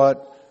that's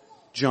what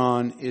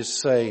John is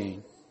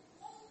saying.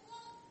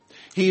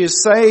 He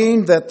is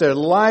saying that the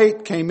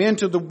light came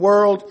into the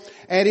world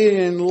and it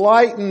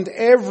enlightened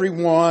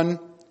everyone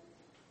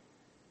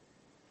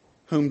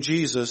whom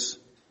Jesus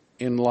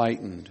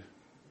enlightened.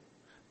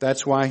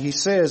 That's why he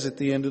says at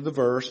the end of the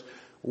verse,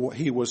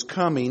 he was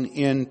coming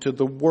into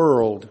the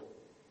world.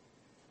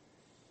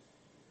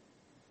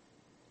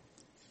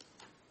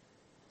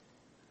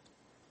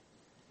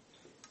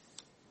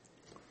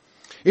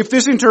 If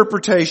this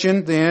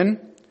interpretation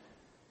then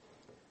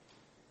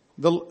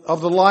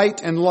of the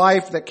light and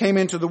life that came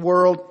into the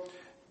world,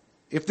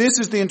 if this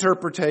is the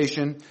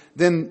interpretation,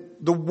 then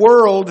the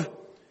world,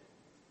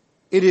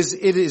 it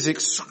is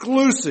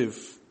exclusive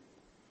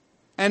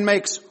and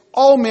makes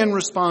all men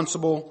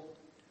responsible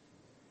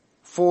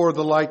for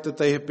the light that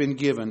they have been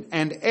given.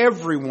 And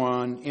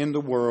everyone in the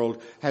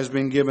world has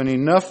been given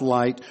enough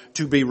light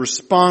to be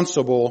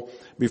responsible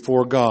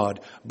before God.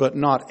 But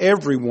not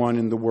everyone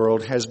in the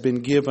world has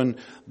been given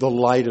the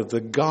light of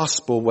the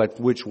gospel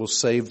which will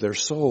save their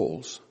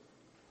souls.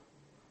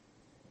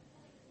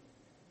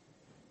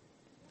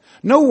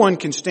 No one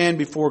can stand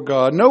before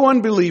God. No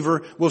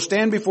unbeliever will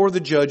stand before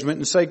the judgment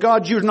and say,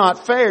 God, you're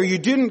not fair. You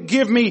didn't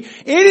give me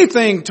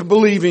anything to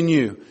believe in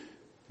you.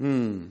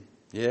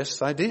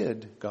 Yes, I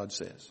did, God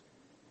says.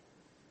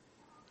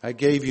 I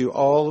gave you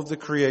all of the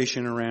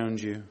creation around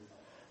you.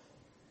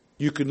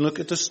 You can look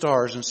at the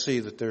stars and see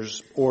that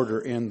there's order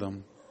in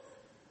them.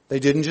 They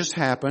didn't just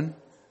happen.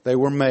 They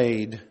were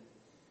made.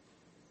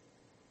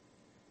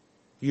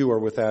 You are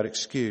without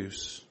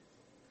excuse.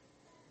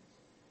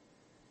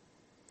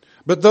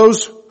 But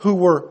those who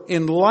were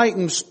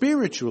enlightened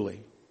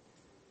spiritually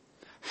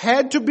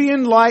had to be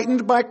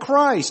enlightened by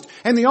Christ.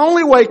 And the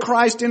only way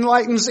Christ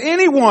enlightens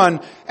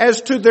anyone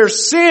as to their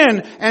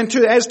sin and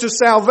as to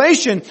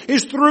salvation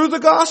is through the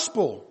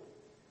gospel.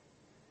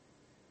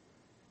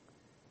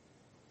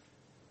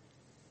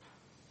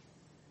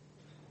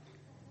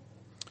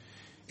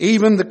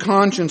 Even the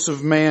conscience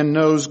of man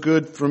knows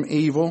good from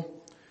evil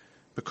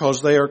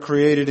because they are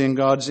created in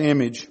God's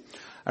image.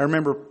 I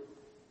remember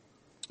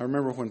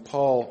when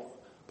Paul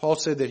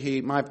said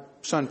that my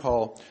son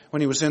Paul,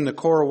 when he was in the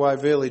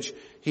Korowai village,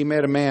 he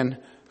met a man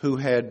who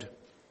had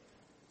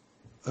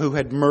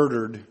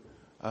murdered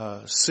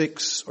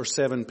 6 or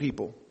 7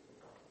 people.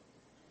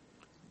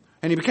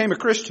 And he became a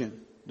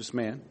Christian, this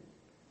man.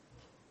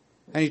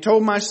 And he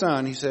told my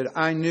son, he said,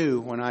 I knew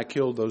when I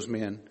killed those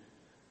men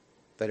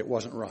that it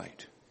wasn't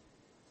right.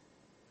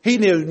 He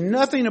knew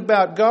nothing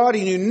about God.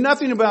 He knew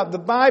nothing about the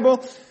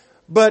Bible.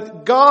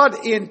 But God,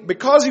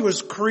 because he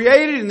was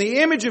created in the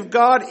image of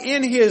God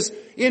in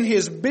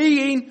his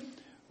being,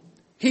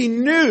 he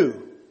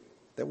knew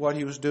that what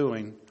he was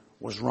doing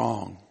was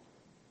wrong.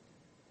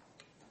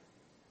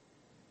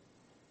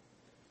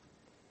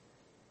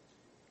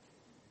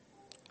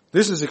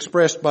 This is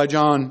expressed by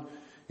John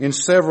in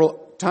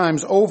several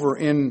times over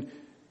in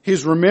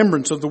his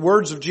remembrance of the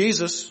words of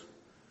Jesus.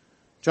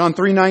 John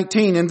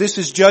 3:19, and this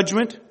is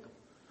judgment.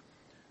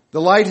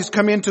 The light has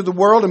come into the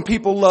world and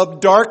people love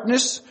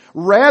darkness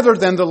rather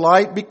than the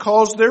light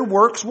because their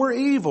works were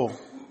evil.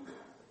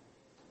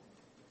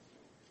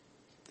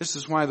 This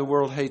is why the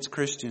world hates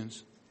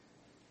Christians.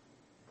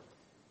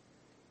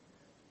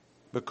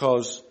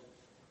 Because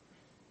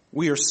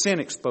we are sin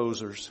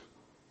exposers.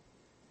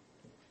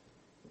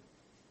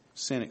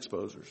 Sin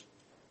exposers.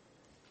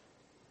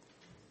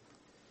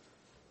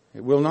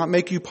 It will not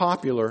make you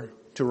popular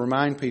to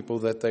remind people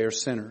that they are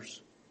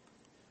sinners.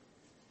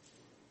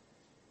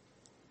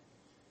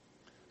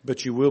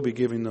 But you will be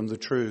giving them the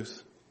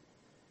truth.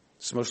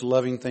 It's the most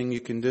loving thing you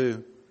can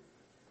do.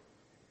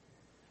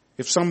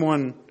 If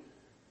someone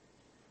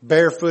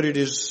barefooted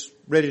is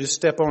ready to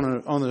step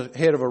on the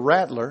head of a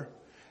rattler,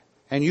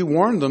 and you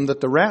warn them that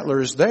the rattler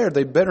is there,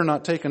 they better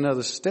not take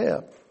another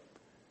step.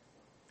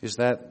 Is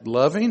that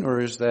loving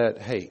or is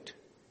that hate?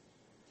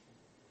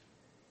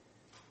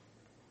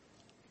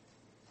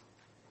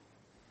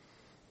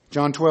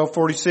 John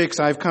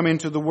 12:46, I have come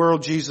into the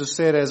world, Jesus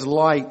said, as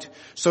light,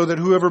 so that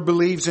whoever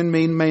believes in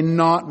me may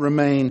not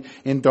remain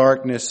in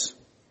darkness.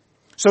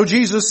 So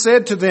Jesus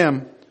said to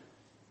them,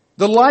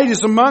 the light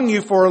is among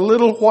you for a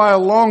little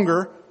while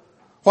longer,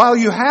 while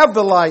you have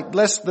the light,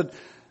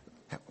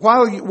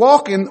 while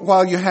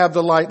you have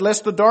the light,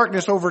 lest the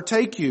darkness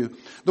overtake you.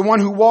 The one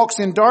who walks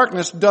in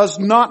darkness does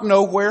not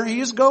know where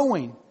he is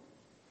going.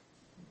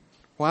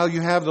 While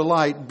you have the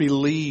light,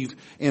 believe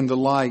in the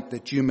light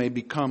that you may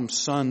become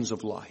sons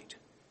of light.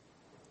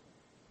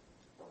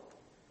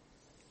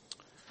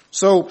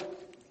 So,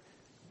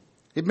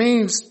 it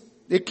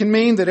can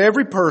mean that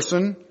every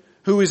person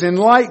who is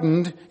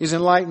enlightened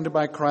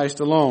by Christ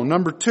alone.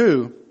 Number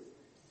two,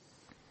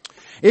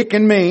 it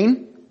can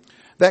mean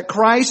that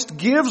Christ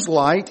gives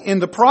light in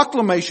the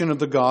proclamation of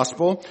the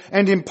gospel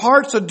and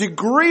imparts a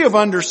degree of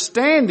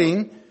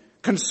understanding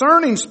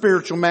concerning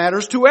spiritual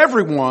matters to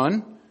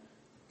everyone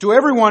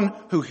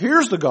who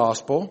hears the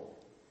gospel,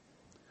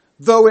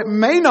 though it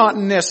may not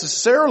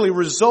necessarily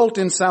result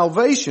in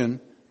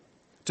salvation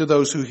to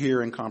those who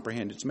hear and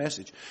comprehend its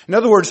message. In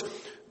other words,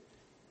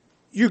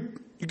 you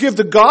give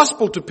the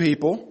gospel to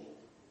people,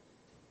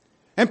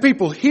 and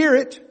people hear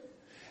it,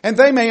 and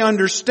they may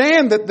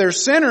understand that they're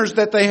sinners,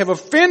 that they have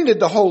offended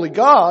the holy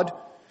God,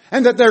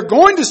 and that they're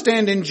going to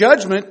stand in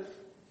judgment.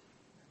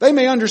 They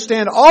may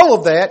understand all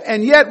of that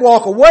and yet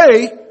walk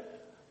away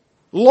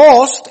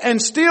lost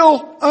and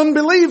still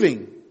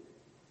unbelieving.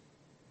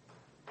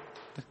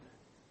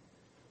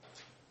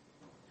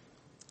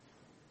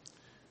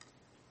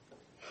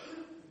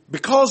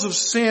 Because of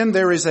sin,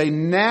 there is a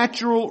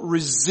natural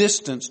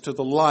resistance to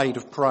the light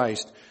of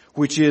Christ,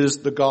 which is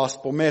the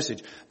gospel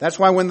message. That's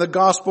why when the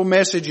gospel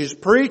message is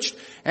preached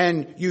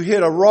and you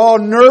hit a raw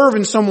nerve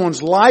in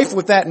someone's life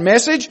with that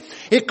message,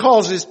 it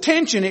causes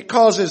tension, it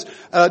causes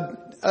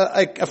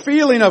a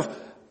feeling of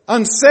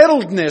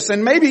unsettledness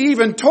and maybe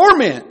even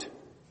torment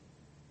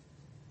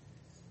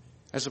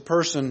as a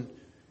person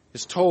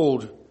is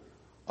told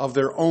of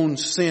their own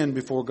sin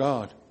before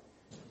God.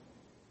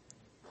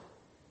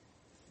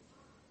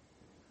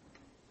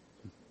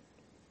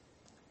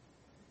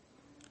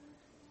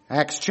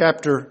 Acts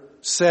chapter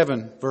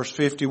 7, verse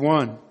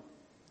 51.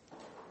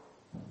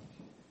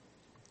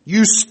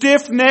 You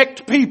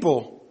stiff-necked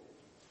people,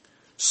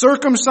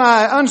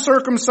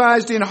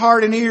 uncircumcised in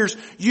heart and ears,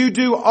 you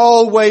do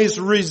always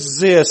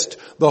resist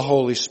the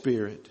Holy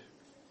Spirit.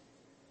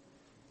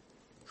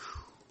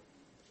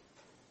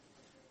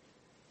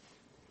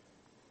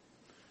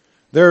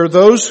 There are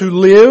those who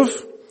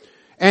live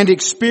and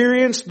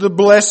experience the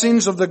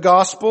blessings of the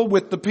gospel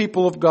with the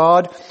people of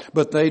God,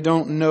 but they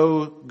don't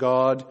know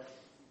God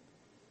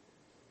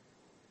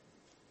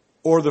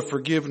or the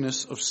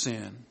forgiveness of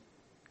sin.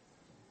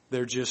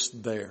 They're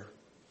just there.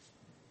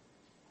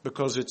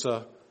 Because it's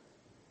a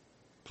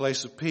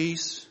place of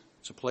peace,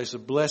 it's a place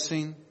of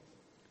blessing,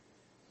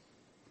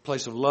 a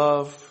place of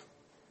love.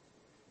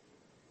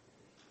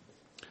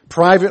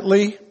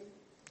 Privately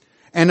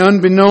and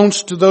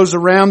unbeknownst to those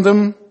around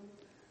them,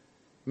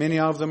 many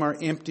of them are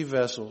empty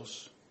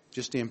vessels,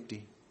 just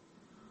empty.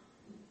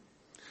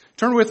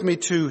 Turn with me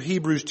to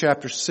Hebrews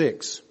chapter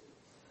 6.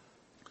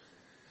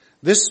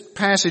 This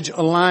passage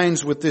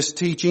aligns with this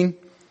teaching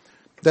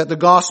that the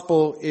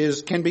gospel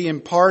can be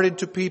imparted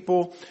to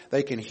people.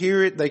 They can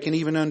hear it, they can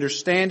even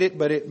understand it,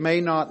 but it may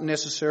not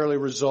necessarily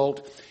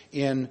result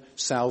in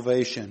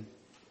salvation.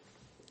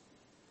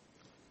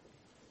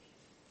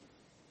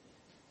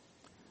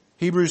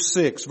 Hebrews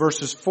 6,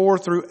 verses 4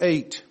 through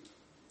 8.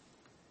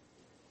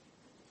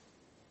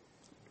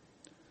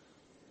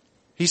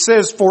 He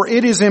says, "For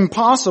it is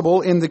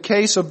impossible in the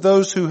case of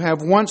those who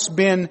have once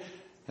been,"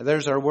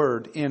 there's our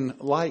word,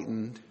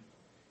 enlightened,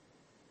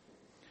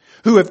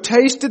 "who have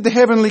tasted the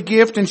heavenly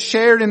gift and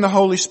shared in the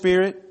Holy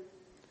Spirit,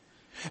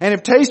 and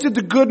have tasted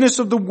the goodness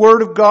of the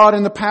Word of God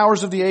and the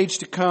powers of the age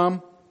to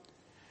come,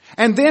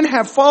 and then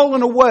have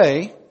fallen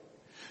away,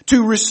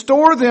 to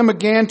restore them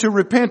again to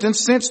repentance,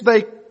 since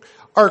they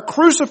are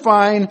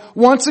crucifying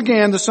once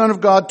again the Son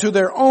of God to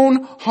their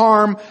own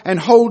harm and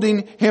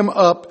holding Him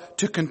up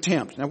to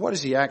contempt." Now what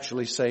is he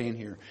actually saying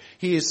here?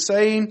 He is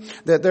saying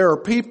that there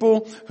are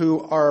people who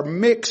are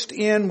mixed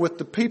in with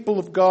the people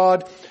of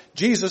God.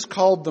 Jesus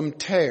called them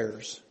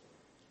tares.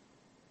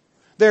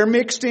 They're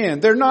mixed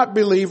in. They're not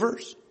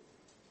believers.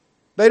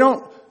 They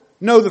don't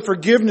know the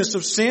forgiveness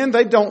of sin.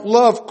 They don't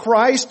love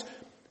Christ.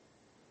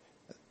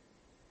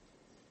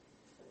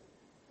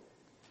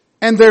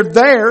 And they're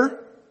there.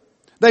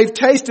 They've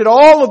tasted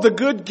all of the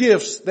good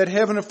gifts that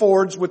heaven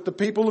affords with the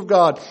people of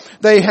God.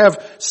 They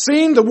have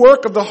seen the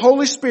work of the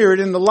Holy Spirit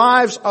in the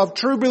lives of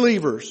true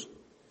believers.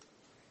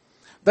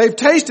 They've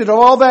tasted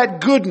all that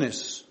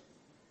goodness.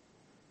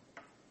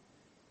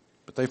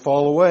 But they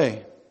fall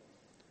away.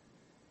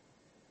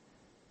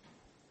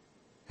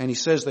 And he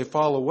says they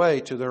fall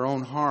away to their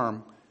own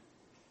harm.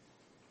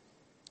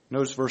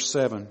 Notice verse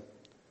 7.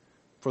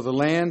 "For the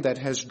land that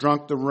has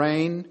drunk the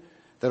rain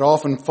that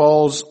often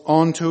falls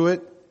onto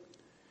it,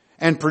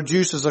 and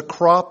produces a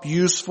crop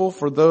useful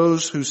for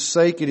those whose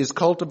sake it is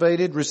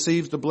cultivated,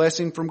 receives the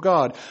blessing from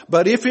God.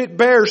 But if it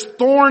bears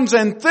thorns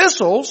and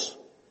thistles,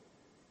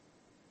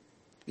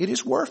 it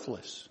is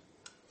worthless,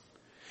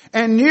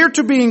 and near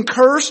to being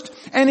cursed,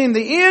 and in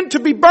the end to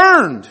be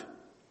burned."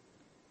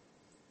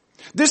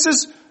 This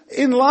is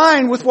in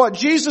line with what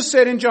Jesus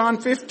said in John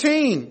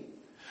 15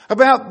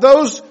 about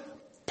those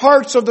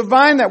parts of the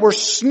vine that were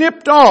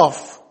snipped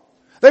off.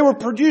 They were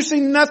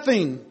producing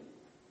nothing.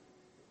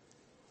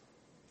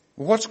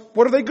 What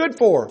are they good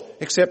for?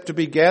 Except to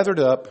be gathered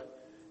up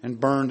and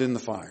burned in the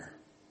fire.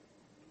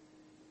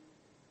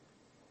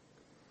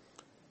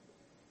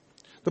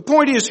 The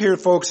point is here,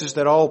 folks, is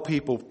that all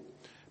people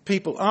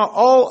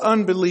all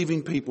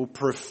unbelieving people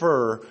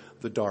prefer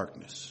the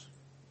darkness.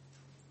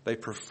 They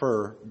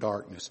prefer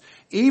darkness.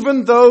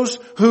 Even those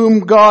whom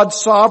God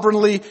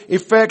sovereignly,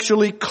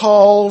 effectually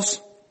calls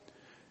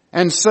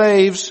and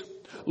saves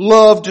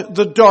loved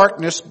the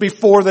darkness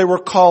before they were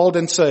called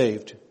and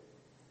saved.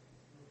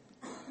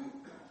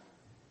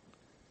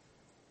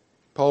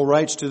 Paul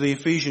writes to the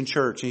Ephesian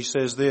church, he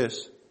says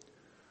this,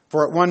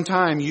 "For at one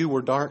time you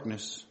were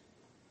darkness."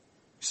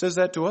 He says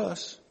that to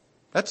us.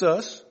 That's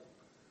us.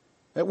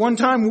 At one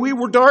time we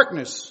were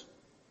darkness.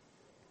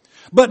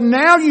 "But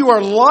now you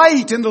are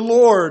light in the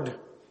Lord.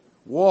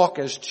 Walk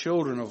as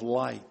children of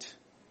light."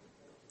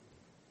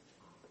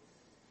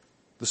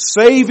 The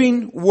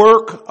saving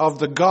work of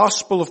the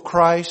gospel of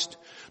Christ,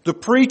 the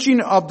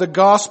preaching of the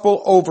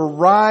gospel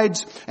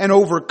overrides and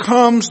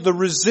overcomes the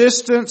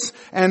resistance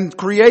and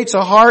creates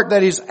a heart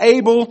that is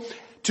able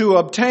to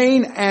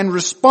obtain and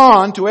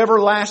respond to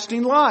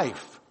everlasting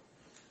life.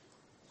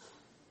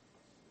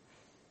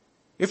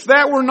 If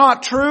that were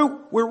not true,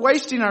 we're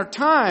wasting our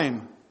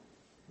time.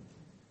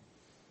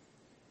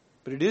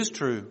 But it is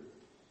true.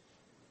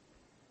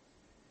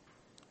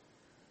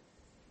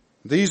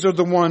 These are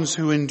the ones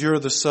who endure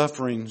the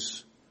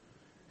sufferings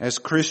as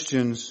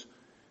Christians.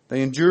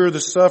 They endure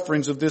the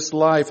sufferings of this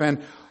life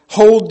and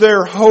hold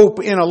their hope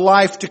in a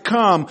life to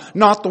come,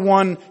 not the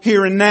one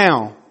here and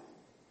now.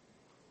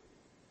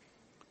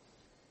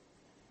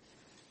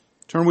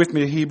 Turn with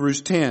me to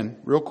Hebrews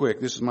 10 real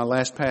quick. This is my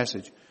last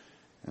passage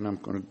and I'm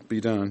going to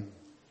be done.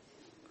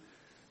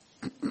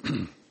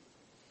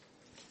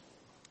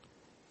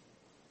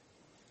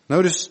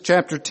 Notice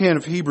chapter 10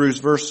 of Hebrews,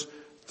 verse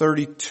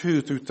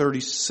 32 through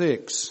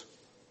 36.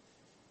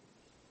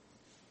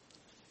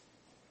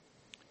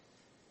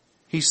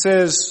 He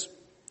says,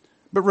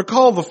 "But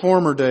recall the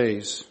former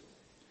days,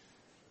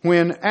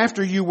 when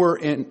after you were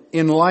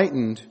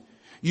enlightened,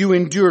 you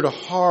endured a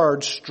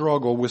hard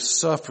struggle with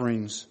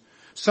sufferings,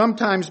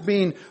 sometimes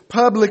being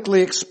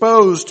publicly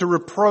exposed to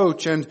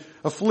reproach and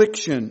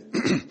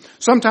affliction,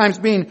 sometimes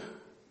being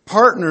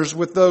partners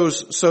with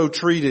those so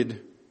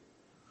treated.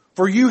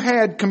 For you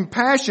had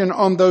compassion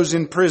on those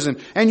in prison,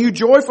 and you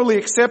joyfully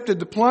accepted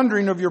the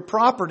plundering of your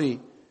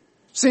property,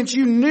 since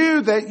you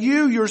knew that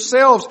you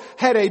yourselves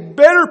had a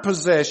better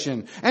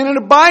possession and an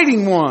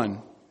abiding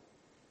one.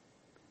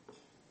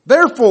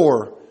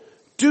 Therefore,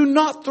 do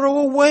not throw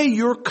away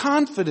your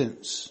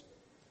confidence,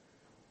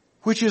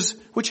 which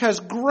has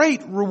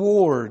great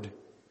reward.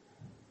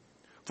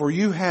 For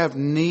you have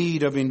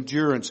need of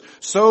endurance,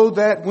 so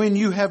that when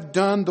you have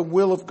done the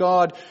will of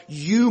God,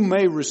 you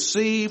may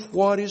receive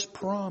what is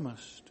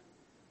promised."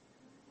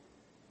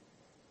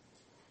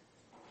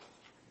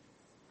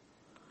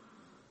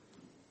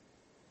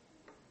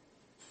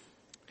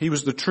 He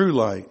was the true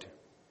light,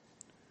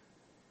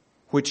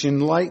 which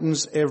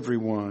enlightens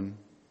everyone.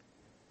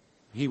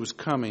 He was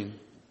coming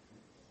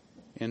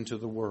into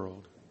the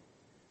world.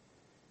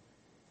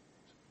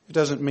 It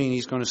doesn't mean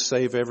he's going to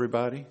save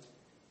everybody.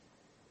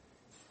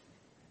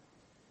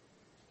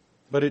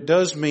 But it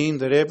does mean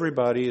that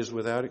everybody is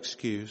without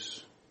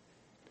excuse.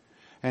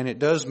 And it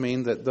does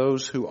mean that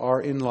those who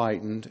are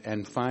enlightened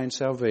and find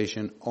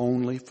salvation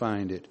only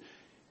find it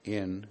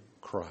in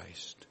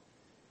Christ.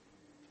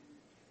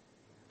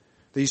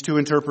 These two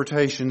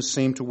interpretations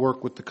seem to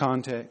work with the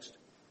context,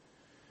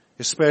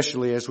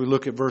 especially as we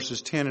look at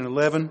verses 10 and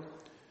 11.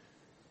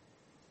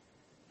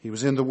 He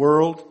was in the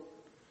world.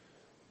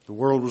 The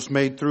world was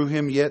made through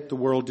him, yet the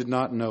world did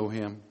not know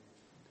him.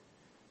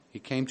 He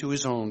came to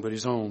his own, but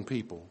his own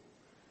people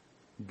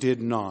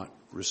did not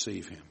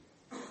receive him.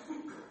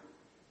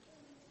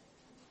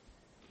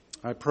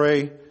 I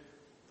pray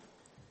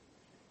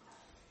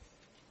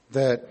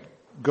that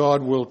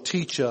God will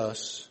teach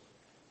us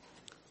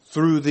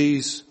through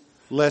these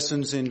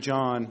lessons in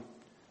John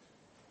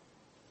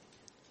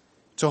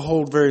to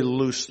hold very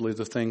loosely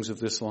the things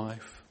of this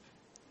life.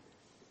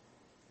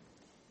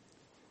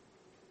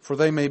 For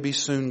they may be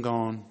soon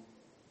gone.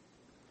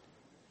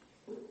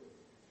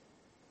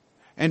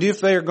 And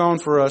if they are gone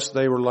for us,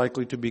 they were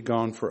likely to be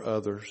gone for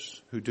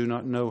others who do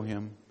not know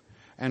him.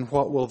 And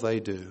what will they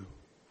do?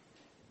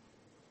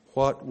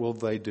 What will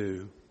they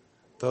do?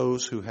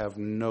 Those who have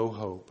no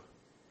hope.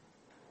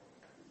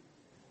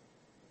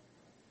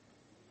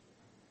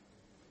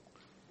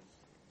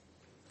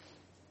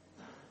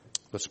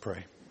 Let's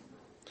pray.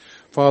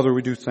 Father,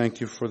 we do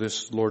thank you for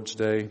this Lord's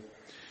Day.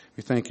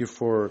 We thank you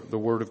for the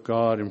Word of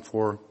God and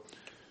for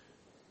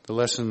the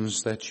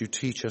lessons that you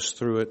teach us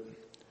through it.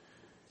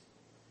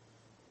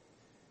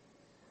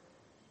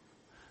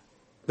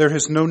 There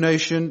has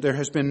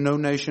been no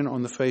nation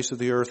on the face of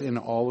the earth in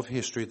all of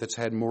history that's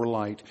had more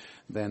light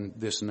than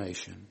this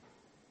nation.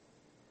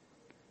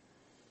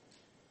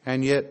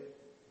 And yet,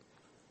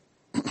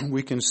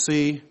 we can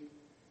see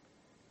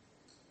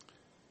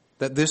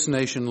that this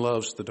nation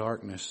loves the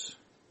darkness.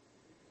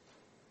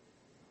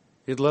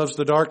 It loves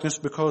the darkness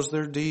because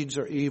their deeds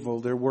are evil,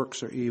 their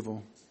works are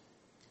evil.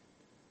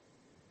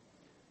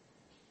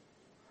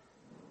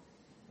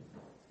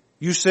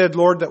 You said,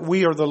 Lord, that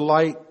we are the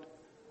light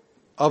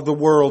of the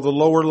world, the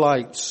lower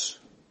lights.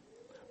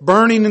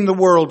 burning in the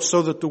world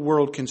so that the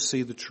world can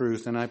see the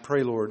truth. And I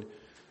pray, Lord,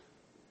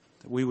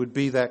 that we would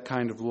be that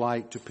kind of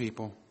light to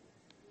people.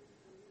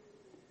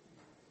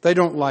 They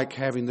don't like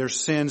having their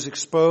sins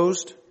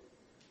exposed.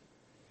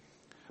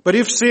 But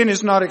if sin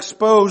is not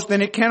exposed,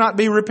 then it cannot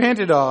be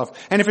repented of.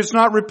 And if it's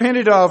not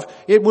repented of,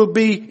 it will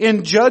be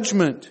in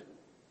judgment.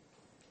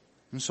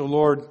 And so,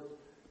 Lord,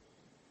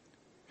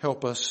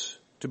 help us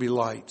to be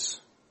lights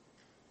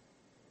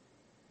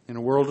in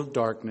a world of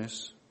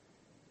darkness,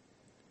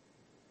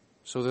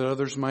 so that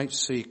others might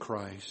see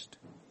Christ,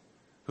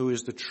 who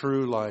is the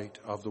true light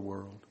of the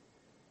world.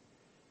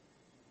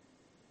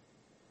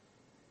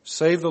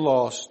 Save the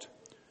lost.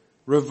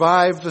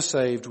 Revive the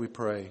saved, we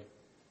pray.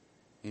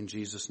 In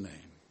Jesus'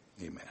 name,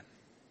 amen.